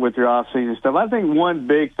with their off-season stuff. I think one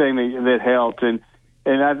big thing that helped, and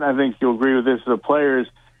I think you'll agree with this as a player, is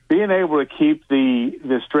being able to keep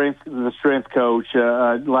the strength coach,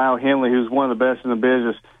 Lyle Henley, who's one of the best in the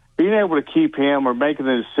business, being able to keep him or making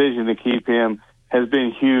the decision to keep him has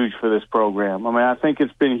been huge for this program. I think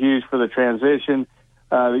it's been huge for the transition.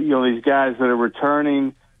 These guys that are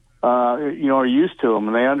returning, are used to him,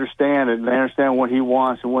 and they understand it, and they understand what he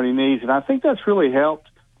wants and what he needs. And I think that's really helped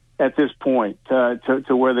at this point to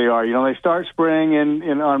where they are. They start spring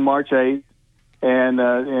on March 8th,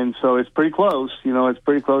 and so it's pretty close. It's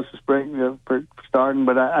pretty close to spring starting.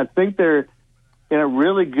 But I think they're in a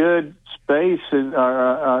really good space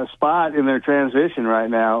or spot in their transition right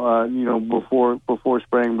now. Before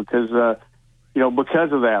spring because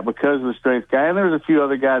of that, because of the strength guy, and there was a few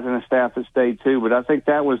other guys in the staff that stayed too. But I think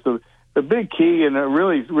that was the big key, and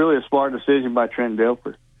really a smart decision by Trent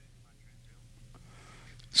Dilfer.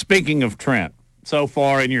 Speaking of Trent, so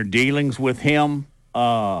far in your dealings with him,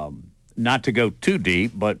 not to go too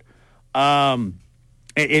deep, but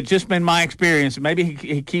it's just been my experience. Maybe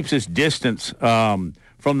he keeps his distance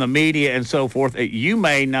from the media and so forth. You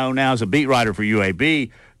may know now as a beat writer for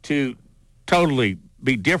UAB to totally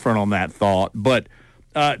be different on that thought, but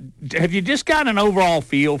have you just got an overall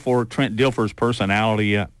feel for Trent Dilfer's personality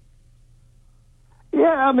yet?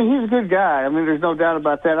 Yeah, he's a good guy. There's no doubt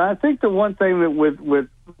about that. I think the one thing that with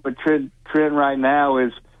Trent right now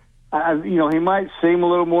is, he might seem a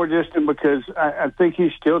little more distant because I think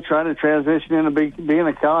he's still trying to transition into being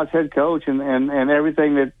a college head coach and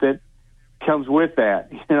everything that comes with that.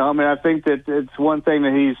 I think that it's one thing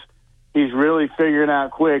that he's really figuring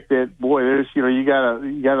out quick that, boy, there's, you got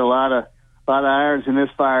a lot of irons in this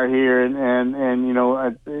fire here, and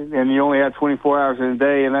you only have 24 hours in a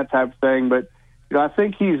day and that type of thing. But I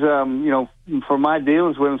think he's, for my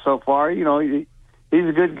dealings with him so far, he's a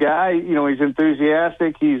good guy. He's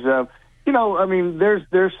enthusiastic. He's,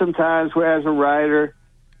 there's some times where as a writer,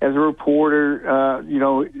 as a reporter,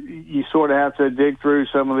 you sort of have to dig through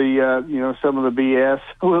some of the BS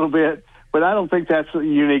a little bit. But I don't think that's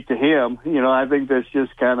unique to him. I think that's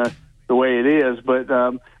just kind of the way it is. But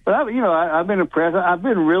I've been impressed. I've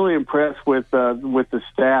been really impressed with the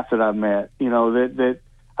staff that I've met. That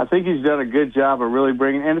I think he's done a good job of really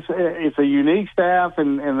bringing. And it's a unique staff,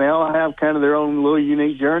 and they all have kind of their own little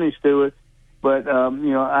unique journeys to it. But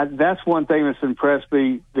that's one thing that's impressed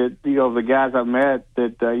me. That the guys I've met,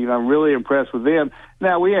 that I'm really impressed with them.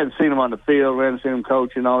 Now we hadn't seen them on the field, we hadn't seen them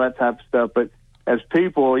coach and all that type of stuff. But as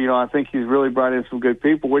people, I think he's really brought in some good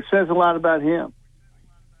people, which says a lot about him.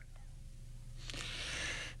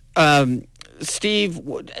 Steve,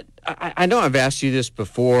 I know I've asked you this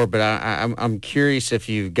before, but I'm curious if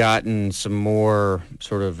you've gotten some more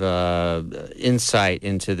sort of insight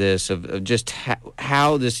into this of just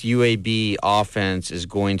how this UAB offense is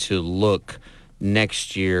going to look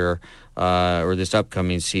next year or this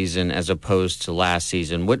upcoming season as opposed to last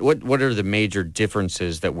season. What are the major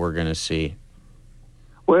differences that we're going to see?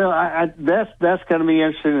 Well, that's going to be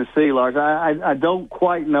interesting to see, Lars. I don't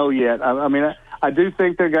quite know yet. I do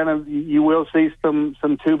think you will see some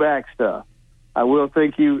two-back stuff. I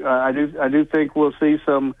do think we'll see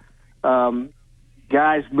some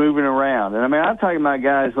guys moving around. And I'm talking about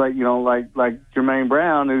guys like Jermaine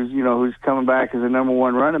Brown, who's coming back as a number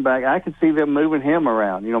one running back. I could see them moving him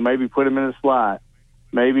around, maybe put him in a slot.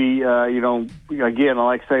 Maybe, again, I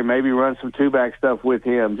like to say, maybe run some two-back stuff with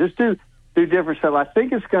him. Just do different stuff. I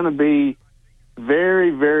think it's going to be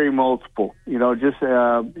very, very multiple. Just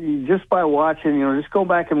by watching, just go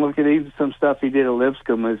back and look at even some stuff he did at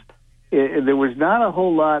Lipscomb. There was not a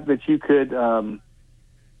whole lot that you could,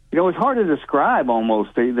 it was hard to describe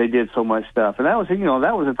almost. They did so much stuff. And that was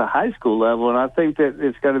at the high school level. And I think that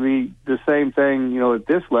it's going to be the same thing, at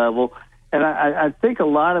this level. And I think a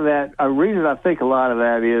lot of that, a reason I think a lot of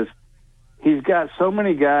that is he's got so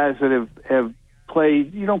many guys that have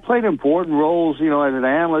played important roles, as an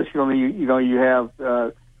analyst. You have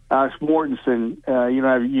Alex Mortensen,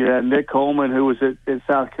 you had Nick Coleman, who was at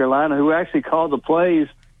South Carolina, who actually called the plays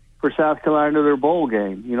for South Carolina to their bowl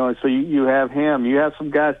game. So you have him. You have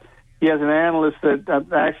some guys. He has an analyst that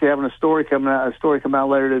I'm actually having a story come out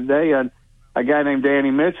later today on a guy named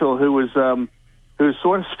Danny Mitchell, who was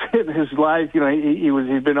sort of spent his life.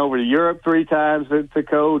 He's been over to Europe 3 times to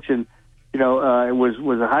coach, and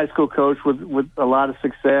was a high school coach with a lot of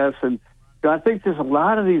success. And I think there's a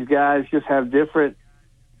lot of these guys just have different,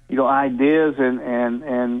 ideas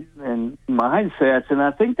and mindsets. And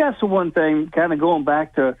I think that's the one thing, kind of going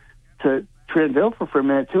back to Trent Dilfer for a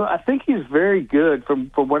minute too. I think he's very good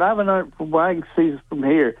from what I can see from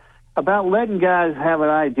here about letting guys have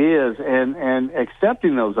ideas and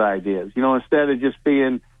accepting those ideas. Instead of just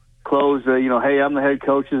being closed. Hey, I'm the head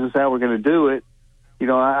coach. This is how we're going to do it.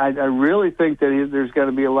 I really think that there's going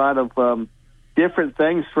to be a lot of different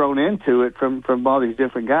things thrown into it from all these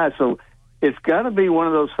different guys. So it's going to be one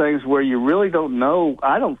of those things where you really don't know.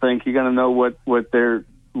 I don't think you're going to know what their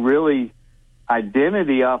really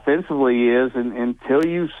identity offensively is until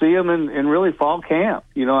you see them in really fall camp.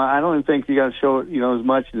 I don't even think you got to show it, as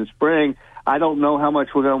much in the spring. I don't know how much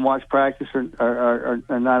we're going to watch practice or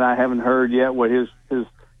not. I haven't heard yet what his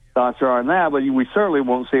thoughts are on that, but we certainly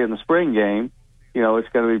won't see it in the spring game. It's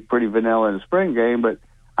going to be pretty vanilla in the spring game, but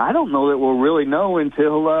I don't know that we'll really know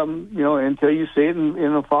until you see it in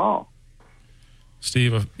the fall.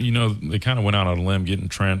 Steve, they kind of went out on a limb getting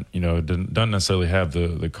Trent, doesn't necessarily have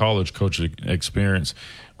the college coaching experience.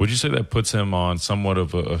 Would you say that puts him on somewhat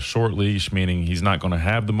of a short leash, meaning he's not going to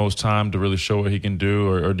have the most time to really show what he can do?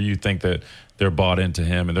 Or do you think that they're bought into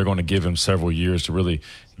him and they're going to give him several years to really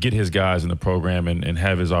get his guys in the program and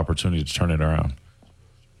have his opportunity to turn it around?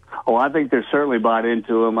 Oh, I think they're certainly bought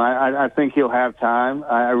into him. I think he'll have time.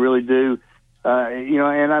 I really do.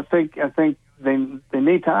 And I think they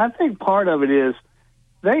need time. I think part of it is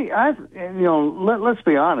let's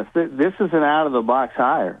be honest. This is an out of the box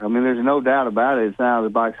hire. I mean, there's no doubt about it. It's an out of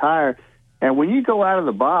the box hire. And when you go out of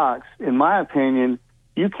the box, in my opinion,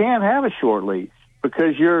 you can't have a short leash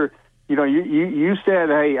because you said,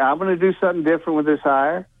 hey, I'm going to do something different with this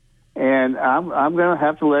hire. And I'm going to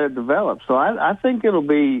have to let it develop. So I think it'll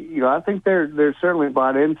be, I think they're certainly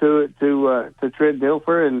bought into it to Trent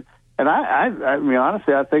Dilfer. And I mean,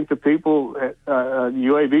 honestly, I think the people,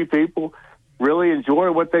 UAB people, really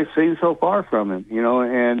enjoy what they've seen so far from him.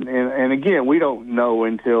 And again, we don't know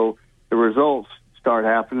until the results start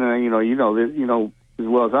happening. You know as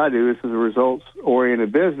well as I do, this is a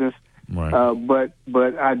results-oriented business. Right.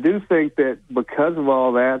 But I do think that because of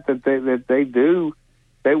all that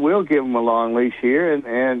they will give him a long leash here, and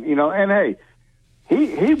hey,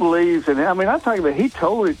 he believes, and I mean I'm talking about he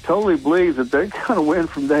totally believes that they're going to win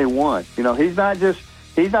from day one. He's not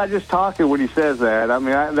just talking when he says that. I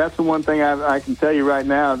mean that's the one thing I can tell you right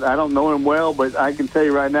now. I don't know him well, but I can tell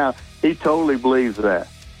you right now he totally believes that.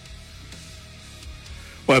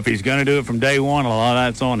 Well, if he's going to do it from day one, a lot of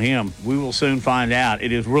that's on him. We will soon find out.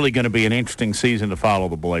 It is really going to be an interesting season to follow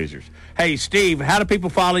the Blazers. Hey, Steve, how do people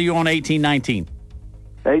follow you on 1819?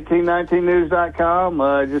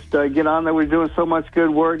 1819news.com. Just get on there. We're doing so much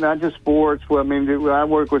good work, not just sports. Well, I mean, I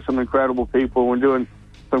work with some incredible people. We're doing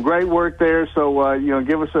some great work there. So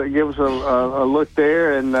give us a look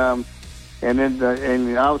there, and then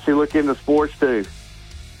obviously look into sports too.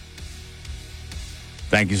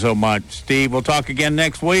 Thank you so much, Steve. We'll talk again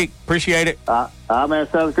next week. Appreciate it. Man,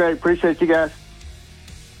 sounds great. Appreciate you guys.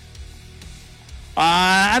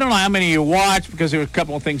 I don't know how many you watched because there were a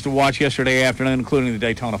couple of things to watch yesterday afternoon, including the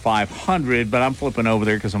Daytona 500. But I'm flipping over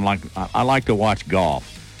there because I like to watch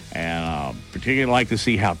golf, and particularly like to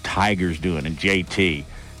see how Tiger's doing and JT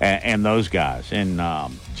and those guys and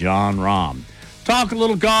John Rahm. Talk a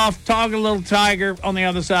little golf, talk a little Tiger on the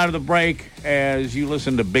other side of the break as you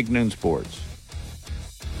listen to Big Noon Sports.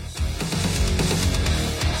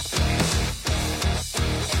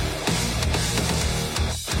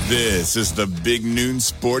 This is the Big Noon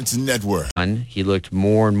Sports Network. He looked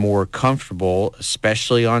more and more comfortable,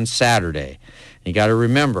 especially on Saturday. You got to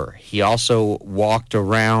remember, he also walked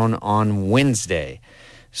around on Wednesday.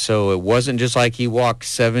 So it wasn't just like he walked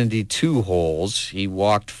 72 holes. He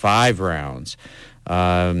walked 5 rounds.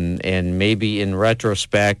 And maybe in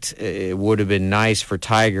retrospect, it would have been nice for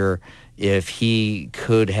Tiger if he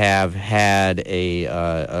could have had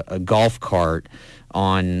a golf cart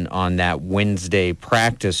on that Wednesday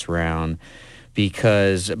practice round,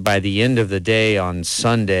 because by the end of the day on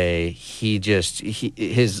Sunday,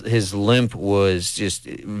 his limp was just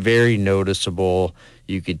very noticeable.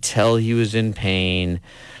 You could tell he was in pain,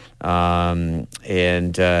 and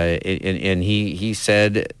he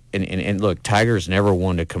said, and look, Tiger's never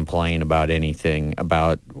one to complain about anything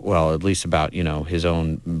at least about his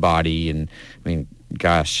own body, and I mean,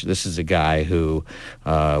 gosh, this is a guy who,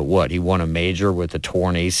 he won a major with a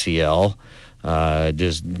torn ACL,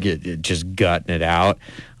 just gutting it out.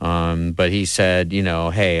 But he said,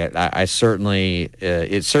 hey, I certainly,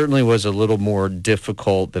 it certainly was a little more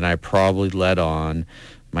difficult than I probably let on.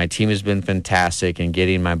 My team has been fantastic in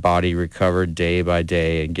getting my body recovered day by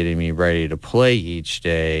day and getting me ready to play each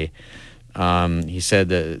day. He said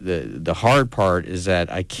the hard part is that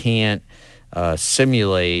I can't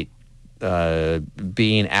simulate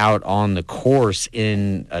being out on the course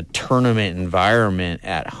in a tournament environment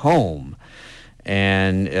at home,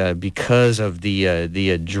 and because of the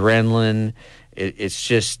adrenaline, it's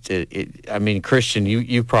just. I mean, Christian,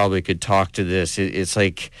 you probably could talk to this. It's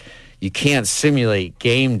like you can't simulate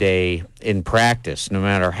game day in practice, no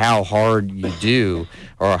matter how hard you do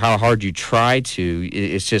or how hard you try to.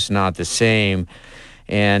 It's just not the same.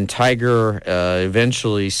 And Tiger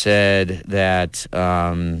eventually said that,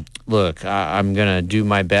 look, I'm going to do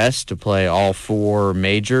my best to play all 4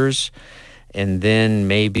 majors, and then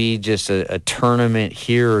maybe just a tournament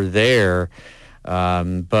here or there.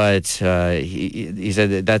 But he said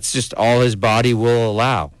that that's just all his body will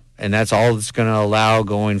allow, and that's all it's going to allow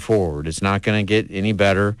going forward. It's not going to get any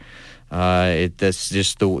better. That's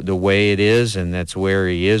just the way it is, and that's where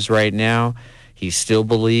he is right now. He still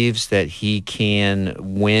believes that he can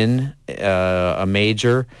win another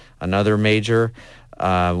major,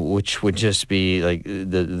 which would just be like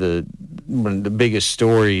one of the biggest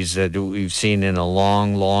stories that we've seen in a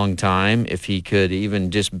long, long time. If he could even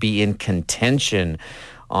just be in contention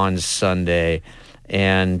on Sunday,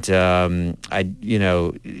 and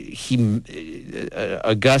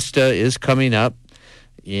Augusta is coming up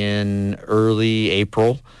in early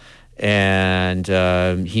April. And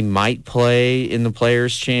he might play in the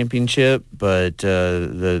Players' Championship, but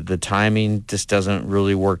the timing just doesn't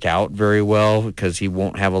really work out very well because he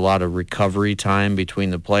won't have a lot of recovery time between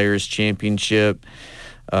the Players' Championship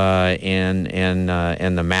and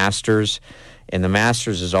the Masters. And the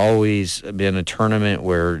Masters has always been a tournament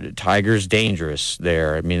where Tiger's dangerous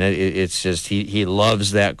there. I mean, it's just he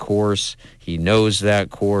loves that course. He knows that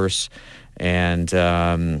course. And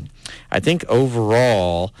I think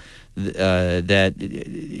overall, that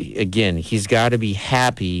again, he's got to be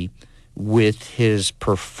happy with his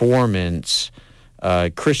performance.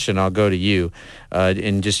 Christian, I'll go to you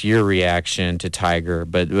and just your reaction to Tiger.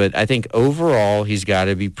 But I think overall he's got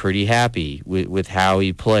to be pretty happy with how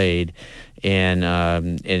he played.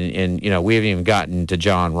 And you know, we haven't even gotten to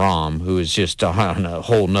John Rahm, who is just on a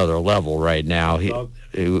whole nother level right now.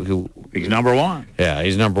 He's number one. Yeah,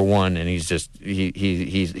 he's number one, and he's just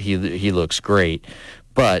he looks great.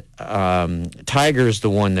 But Tiger's the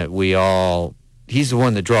one that he's the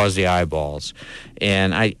one that draws the eyeballs.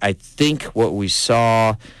 And I think what we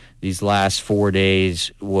saw these last 4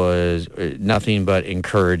 days was nothing but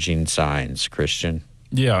encouraging signs, Christian.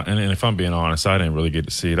 Yeah, and if I'm being honest, I didn't really get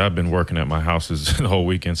to see it. I've been working at my houses the whole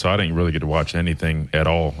weekend, so I didn't really get to watch anything at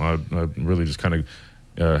all. I really just kind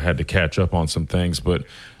of had to catch up on some things. But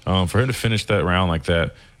for him to finish that round like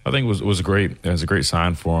that, I think was great. It was a great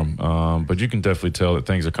sign for him. But you can definitely tell that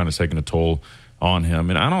things are kind of taking a toll on him.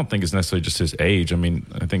 And I don't think it's necessarily just his age. I mean,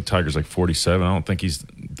 I think Tiger's like 47. I don't think he's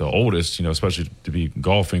the oldest, you know, especially to be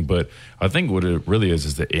golfing. But I think what it really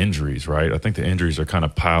is the injuries, right? I think the injuries are kind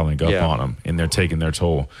of piling up on him, and they're taking their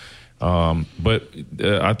toll. But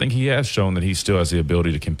I think he has shown that he still has the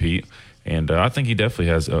ability to compete. And I think he definitely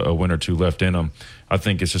has a win or two left in him. I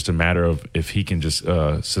think it's just a matter of if he can just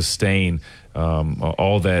sustain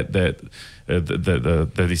all that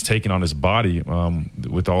he's taking on his body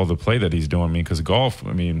with all the play that he's doing. I mean, because golf,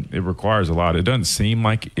 I mean, it requires a lot. It doesn't seem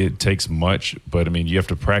like it takes much, but, I mean, you have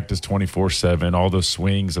to practice 24/7, all those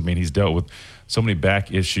swings. I mean, he's dealt with so many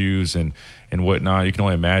back issues and whatnot. You can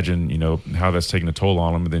only imagine, you know, how that's taking a toll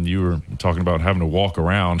on him. And then you were talking about having to walk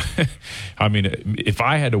around. I mean, if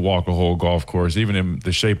I had to walk a whole golf course, even in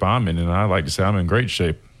the shape I'm in, and I like to say I'm in great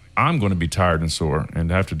shape, I'm going to be tired and sore. And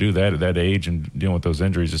to have to do that at that age and dealing with those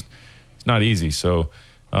injuries, it's not easy. So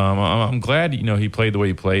I'm glad, you know, he played the way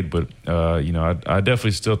he played. But, you know, I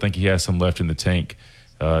definitely still think he has some left in the tank.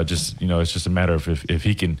 Just, you know, it's just a matter of if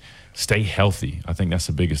he can stay healthy. I think that's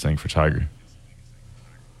the biggest thing for Tiger.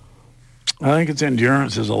 I think it's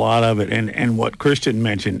endurance is a lot of it. And what Christian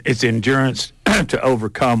mentioned, it's endurance to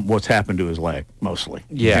overcome what's happened to his leg, mostly.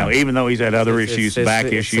 Yeah. You know, even though he's had other issues, back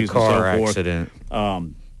issues, the car and so forth. accident.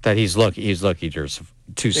 That he's lucky to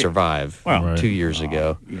survive 2 years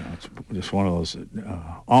ago. You know, it's just one of those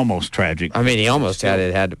almost tragic. I mean, he almost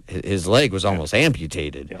had his leg was almost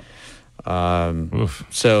amputated. Yep.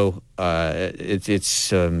 So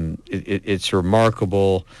it's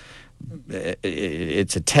remarkable.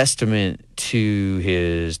 It's a testament to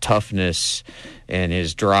his toughness and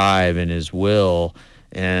his drive and his will.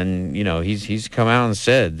 And, you know, he's come out and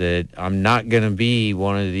said that I'm not going to be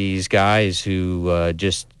one of these guys who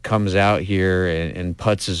just comes out here and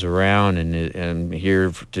putzes around and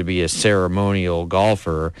here to be a ceremonial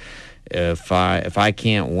golfer. If I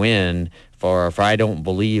can't win, or if I don't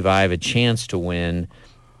believe I have a chance to win,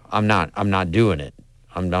 I'm not doing it.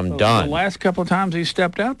 I'm done. The last couple of times he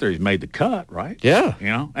stepped out there, he's made the cut, right? Yeah. You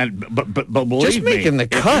know, and but believe just making me, the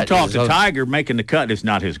cut. If you talk to Tiger, making the cut is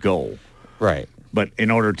not his goal. Right. But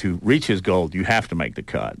in order to reach his goal, you have to make the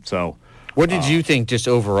cut. So, what did you think just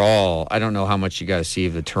overall? I don't know how much you got to see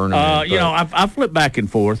of the tournament. You know, I flip back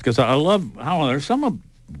and forth because I love how there's some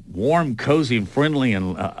warm, cozy, and friendly,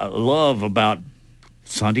 and love about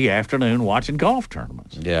Sunday afternoon watching golf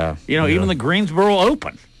tournaments. Yeah. You know, even the Greensboro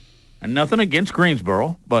Open. And nothing against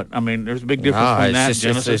Greensboro, but, I mean, there's a big difference between that and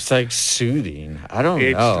Genesis. It's like soothing. I don't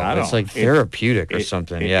know. It's like therapeutic or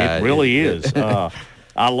something. It really is.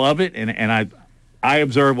 I love it, and I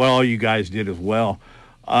observe what all you guys did as well.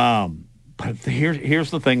 But here's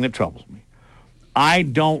the thing that troubles me. I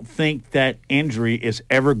don't think that injury is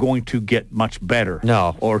ever going to get much better.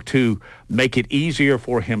 No. Or to make it easier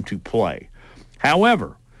for him to play.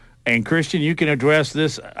 However, and Christian, you can address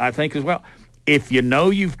this, I think, as well. If you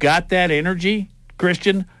know you've got that energy,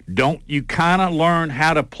 Christian, don't you kind of learn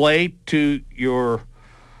how to play to your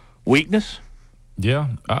weakness? Yeah.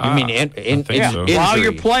 I mean, so. While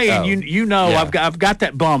you're playing, you know, yeah. I've got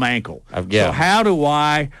that bum ankle. Yeah. So how do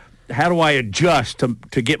I adjust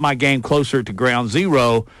to get my game closer to ground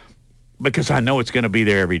zero? Because I know it's going to be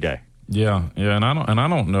there every day. Yeah, and I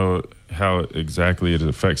don't know how exactly it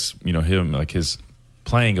affects, you know, him, like his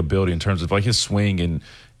playing ability in terms of like his swing and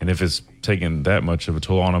if it's taking that much of a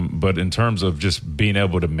toll on him. But in terms of just being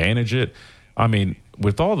able to manage it, I mean,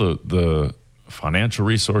 with all the financial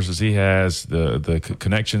resources he has, the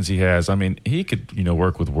connections he has, I mean, he could, you know,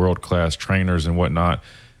 work with world-class trainers and whatnot.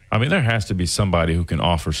 I mean, there has to be somebody who can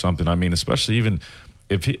offer something. I mean, especially even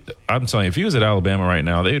I'm telling you, if he was at Alabama right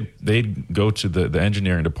now, they'd go to the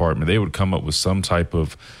engineering department. They would come up with some type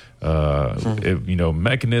of, you know,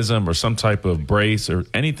 mechanism or some type of brace or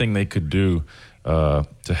anything they could do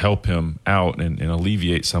to help him out and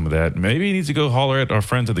alleviate some of that. Maybe he needs to go holler at our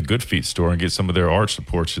friends at the Good Feet store and get some of their art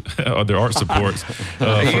supports. You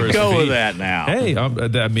go with that now. Hey,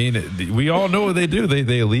 I mean, we all know what they do.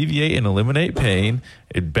 They alleviate and eliminate pain,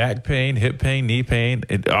 back pain, hip pain, knee pain,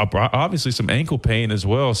 obviously some ankle pain as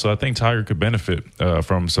well. So I think Tiger could benefit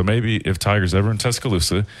from. So maybe if Tiger's ever in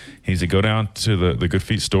Tuscaloosa, he needs to go down to the Good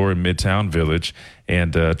Feet store in Midtown Village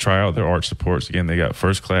and try out their arch supports. Again, they got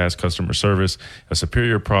first-class customer service, a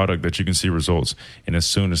superior product that you can see results in as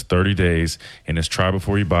soon as 30 days, and it's try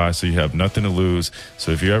before you buy, so you have nothing to lose.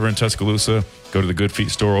 So if you're ever in Tuscaloosa, go to the Good Feet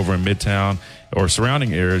store over in Midtown or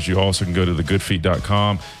surrounding areas. You also can go to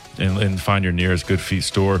thegoodfeet.com and find your nearest Good Feet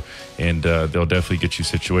store, and they'll definitely get you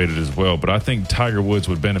situated as well. But I think Tiger Woods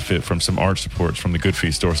would benefit from some arch supports from the Good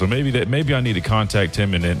Feet store. So maybe I need to contact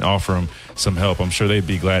him and offer him some help. I'm sure they'd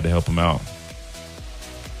be glad to help him out.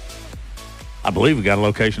 I believe we got a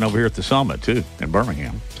location over here at the Summit, too, in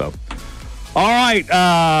Birmingham. So, all right,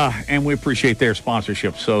 and we appreciate their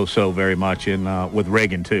sponsorship so very much, and with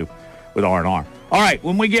Reagan, too, with R&R. All right,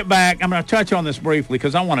 when we get back, I'm going to touch on this briefly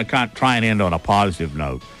because I want to try and end on a positive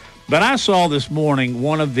note. But I saw this morning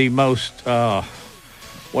one of the most,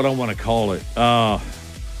 what I want to call it,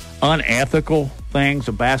 unethical things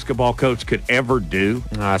a basketball coach could ever do.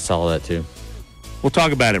 I saw that, too. We'll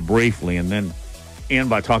talk about it briefly and then end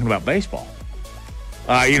by talking about baseball.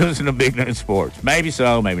 You listen to Big Noon Sports. Maybe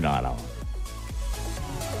so, maybe not. I don't know.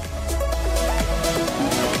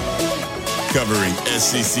 Covering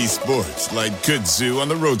SEC sports like kudzu on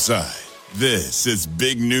the roadside. This is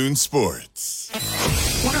Big Noon Sports.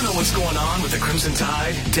 Want to know what's going on with the Crimson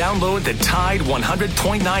Tide? Download the Tide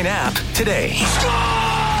 100.9 app today.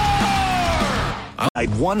 Tide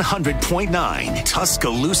 100.9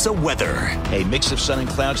 Tuscaloosa weather. A mix of sun and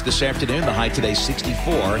clouds this afternoon. The high today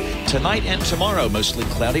 64. Tonight and tomorrow mostly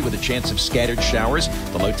cloudy with a chance of scattered showers.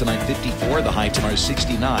 The low tonight 54. The high tomorrow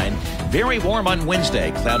 69. Very warm on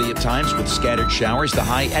Wednesday. Cloudy at times with scattered showers. The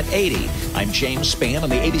high at 80. I'm James Spann on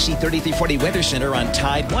the ABC 3340 Weather Center on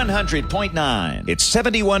Tide 100.9. It's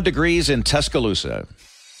 71 degrees in Tuscaloosa.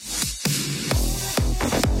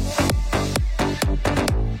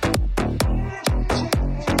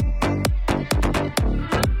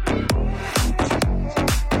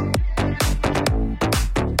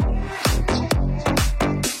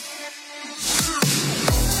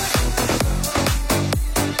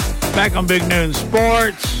 Back on Big Noon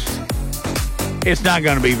Sports. It's not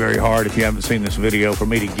going to be very hard if you haven't seen this video for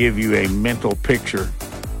me to give you a mental picture.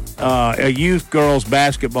 A youth girls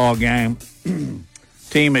basketball game.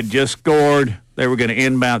 Team had just scored. They were going to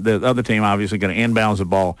inbound. The other team obviously going to inbounds the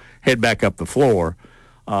ball, head back up the floor.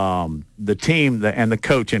 The team and the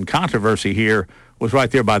coach in controversy here was right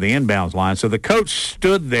there by the inbounds line. So the coach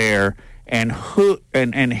stood there and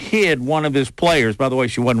hid one of his players. By the way,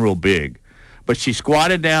 she wasn't real big. But she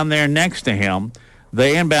squatted down there next to him.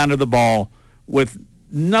 They inbounded the ball with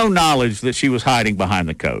no knowledge that she was hiding behind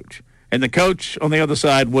the coach. And the coach on the other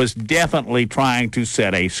side was definitely trying to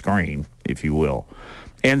set a screen, if you will.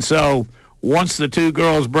 And so once the two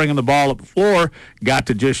girls bringing the ball up the floor got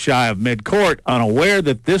to just shy of midcourt, unaware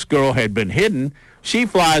that this girl had been hidden, she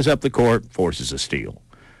flies up the court, forces a steal.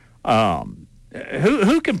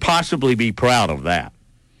 Who can possibly be proud of that?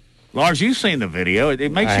 Lars, you've seen the video.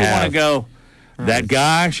 It makes you want to go, that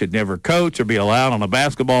guy should never coach or be allowed on a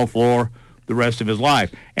basketball floor the rest of his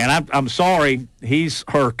life. And I'm sorry, he's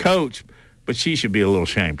her coach, but she should be a little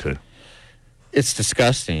ashamed too. It's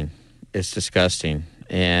disgusting. It's disgusting.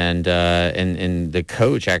 And the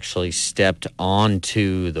coach actually stepped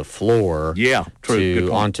onto the floor. Yeah,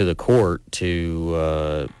 true. Onto the court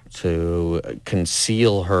to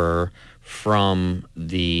conceal her from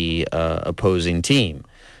the opposing team.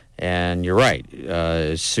 And you're right.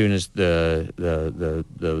 As soon as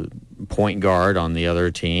the point guard on the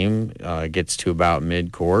other team gets to about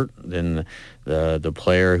midcourt, then the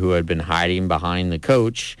player who had been hiding behind the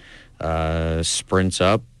coach sprints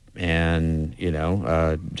up and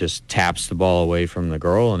just taps the ball away from the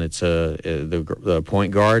girl, and it's the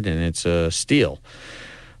point guard, and it's a steal.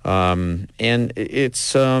 And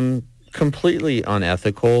it's completely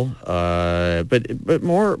unethical. But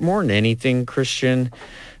more than anything, Christian.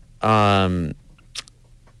 My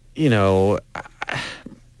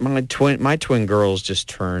twin girls just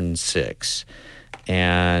turned 6,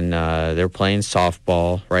 and they're playing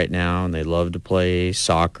softball right now, and they love to play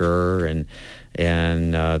soccer, and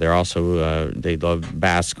they're also they love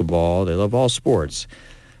basketball. They love all sports,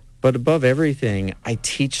 but above everything, I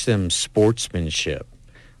teach them sportsmanship.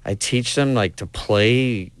 I teach them to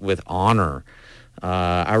play with honor.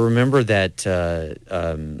 I remember that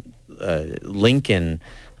Lincoln.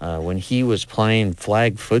 when he was playing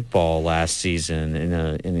flag football last season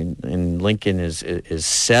in Lincoln is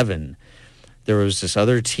 7. There was this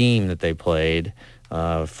other team that they played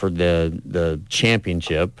for the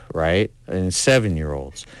championship, right? And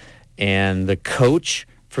 7-year-olds. And the coach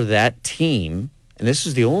for that team, and this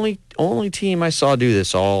is the only team I saw do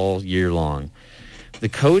this all year long. The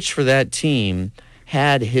coach for that team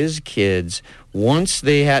had his kids, once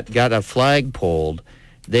they had got a flag pulled,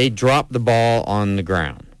 they dropped the ball on the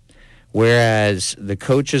ground. Whereas the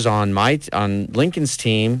coaches on Lincoln's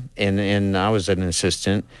team, and I was an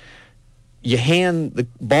assistant, you hand the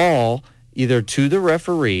ball either to the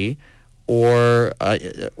referee or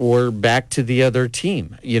back to the other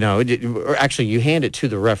team. Or actually, you hand it to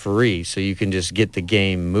the referee so you can just get the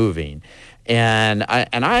game moving. And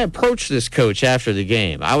I approached this coach after the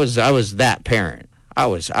game. I was that parent.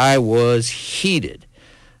 I was heated.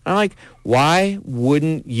 I'm like, why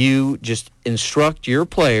wouldn't you just instruct your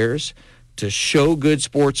players to show good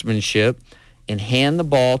sportsmanship and hand the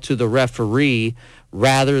ball to the referee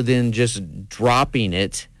rather than just dropping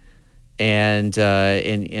it and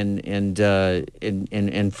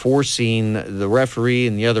forcing the referee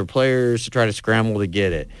and the other players to try to scramble to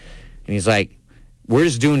get it? And he's like, we're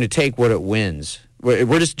just doing to take what it wins.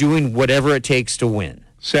 We're just doing whatever it takes to win.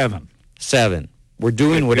 7. We're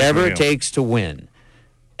doing whatever it takes to win.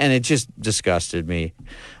 And it just disgusted me.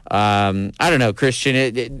 I don't know,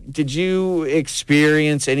 Christian, did you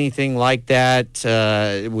experience anything like that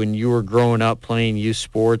when you were growing up playing youth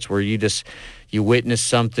sports where you witnessed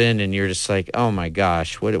something and you're just like, oh my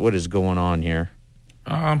gosh, what is going on here?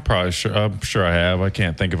 I'm sure I have. I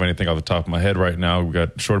can't think of anything off the top of my head right now. We've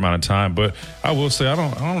got a short amount of time, but I will say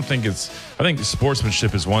I think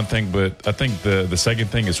sportsmanship is one thing, but I think the second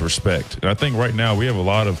thing is respect. And I think right now we have a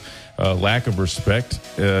lot of lack of respect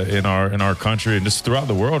in our country and just throughout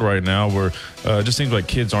the world right now, where it just seems like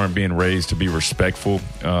kids aren't being raised to be respectful,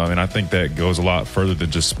 and I think that goes a lot further than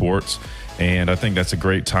just sports. And I think that's a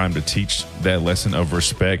great time to teach that lesson of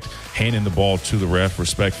respect, handing the ball to the ref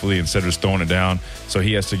respectfully instead of just throwing it down. So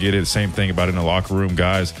he has to get it. Same thing about in the locker room,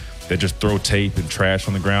 guys that just throw tape and trash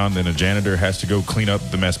on the ground. Then a janitor has to go clean up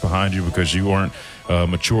the mess behind you because you aren't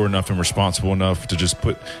mature enough and responsible enough to just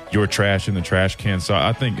put your trash in the trash can. So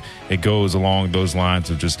I think it goes along those lines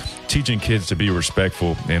of just teaching kids to be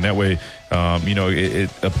respectful. And that way, it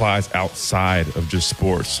applies outside of just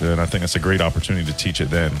sports. And I think that's a great opportunity to teach it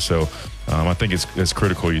then. So I think it's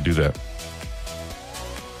critical you do that.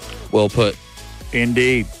 Well put.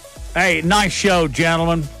 Indeed. Hey, nice show,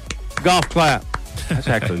 gentlemen. Golf clap. That's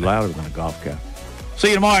actually louder than a golf clap. See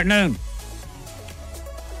you tomorrow at noon.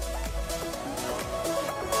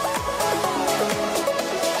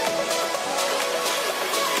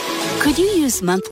 Could you use monthly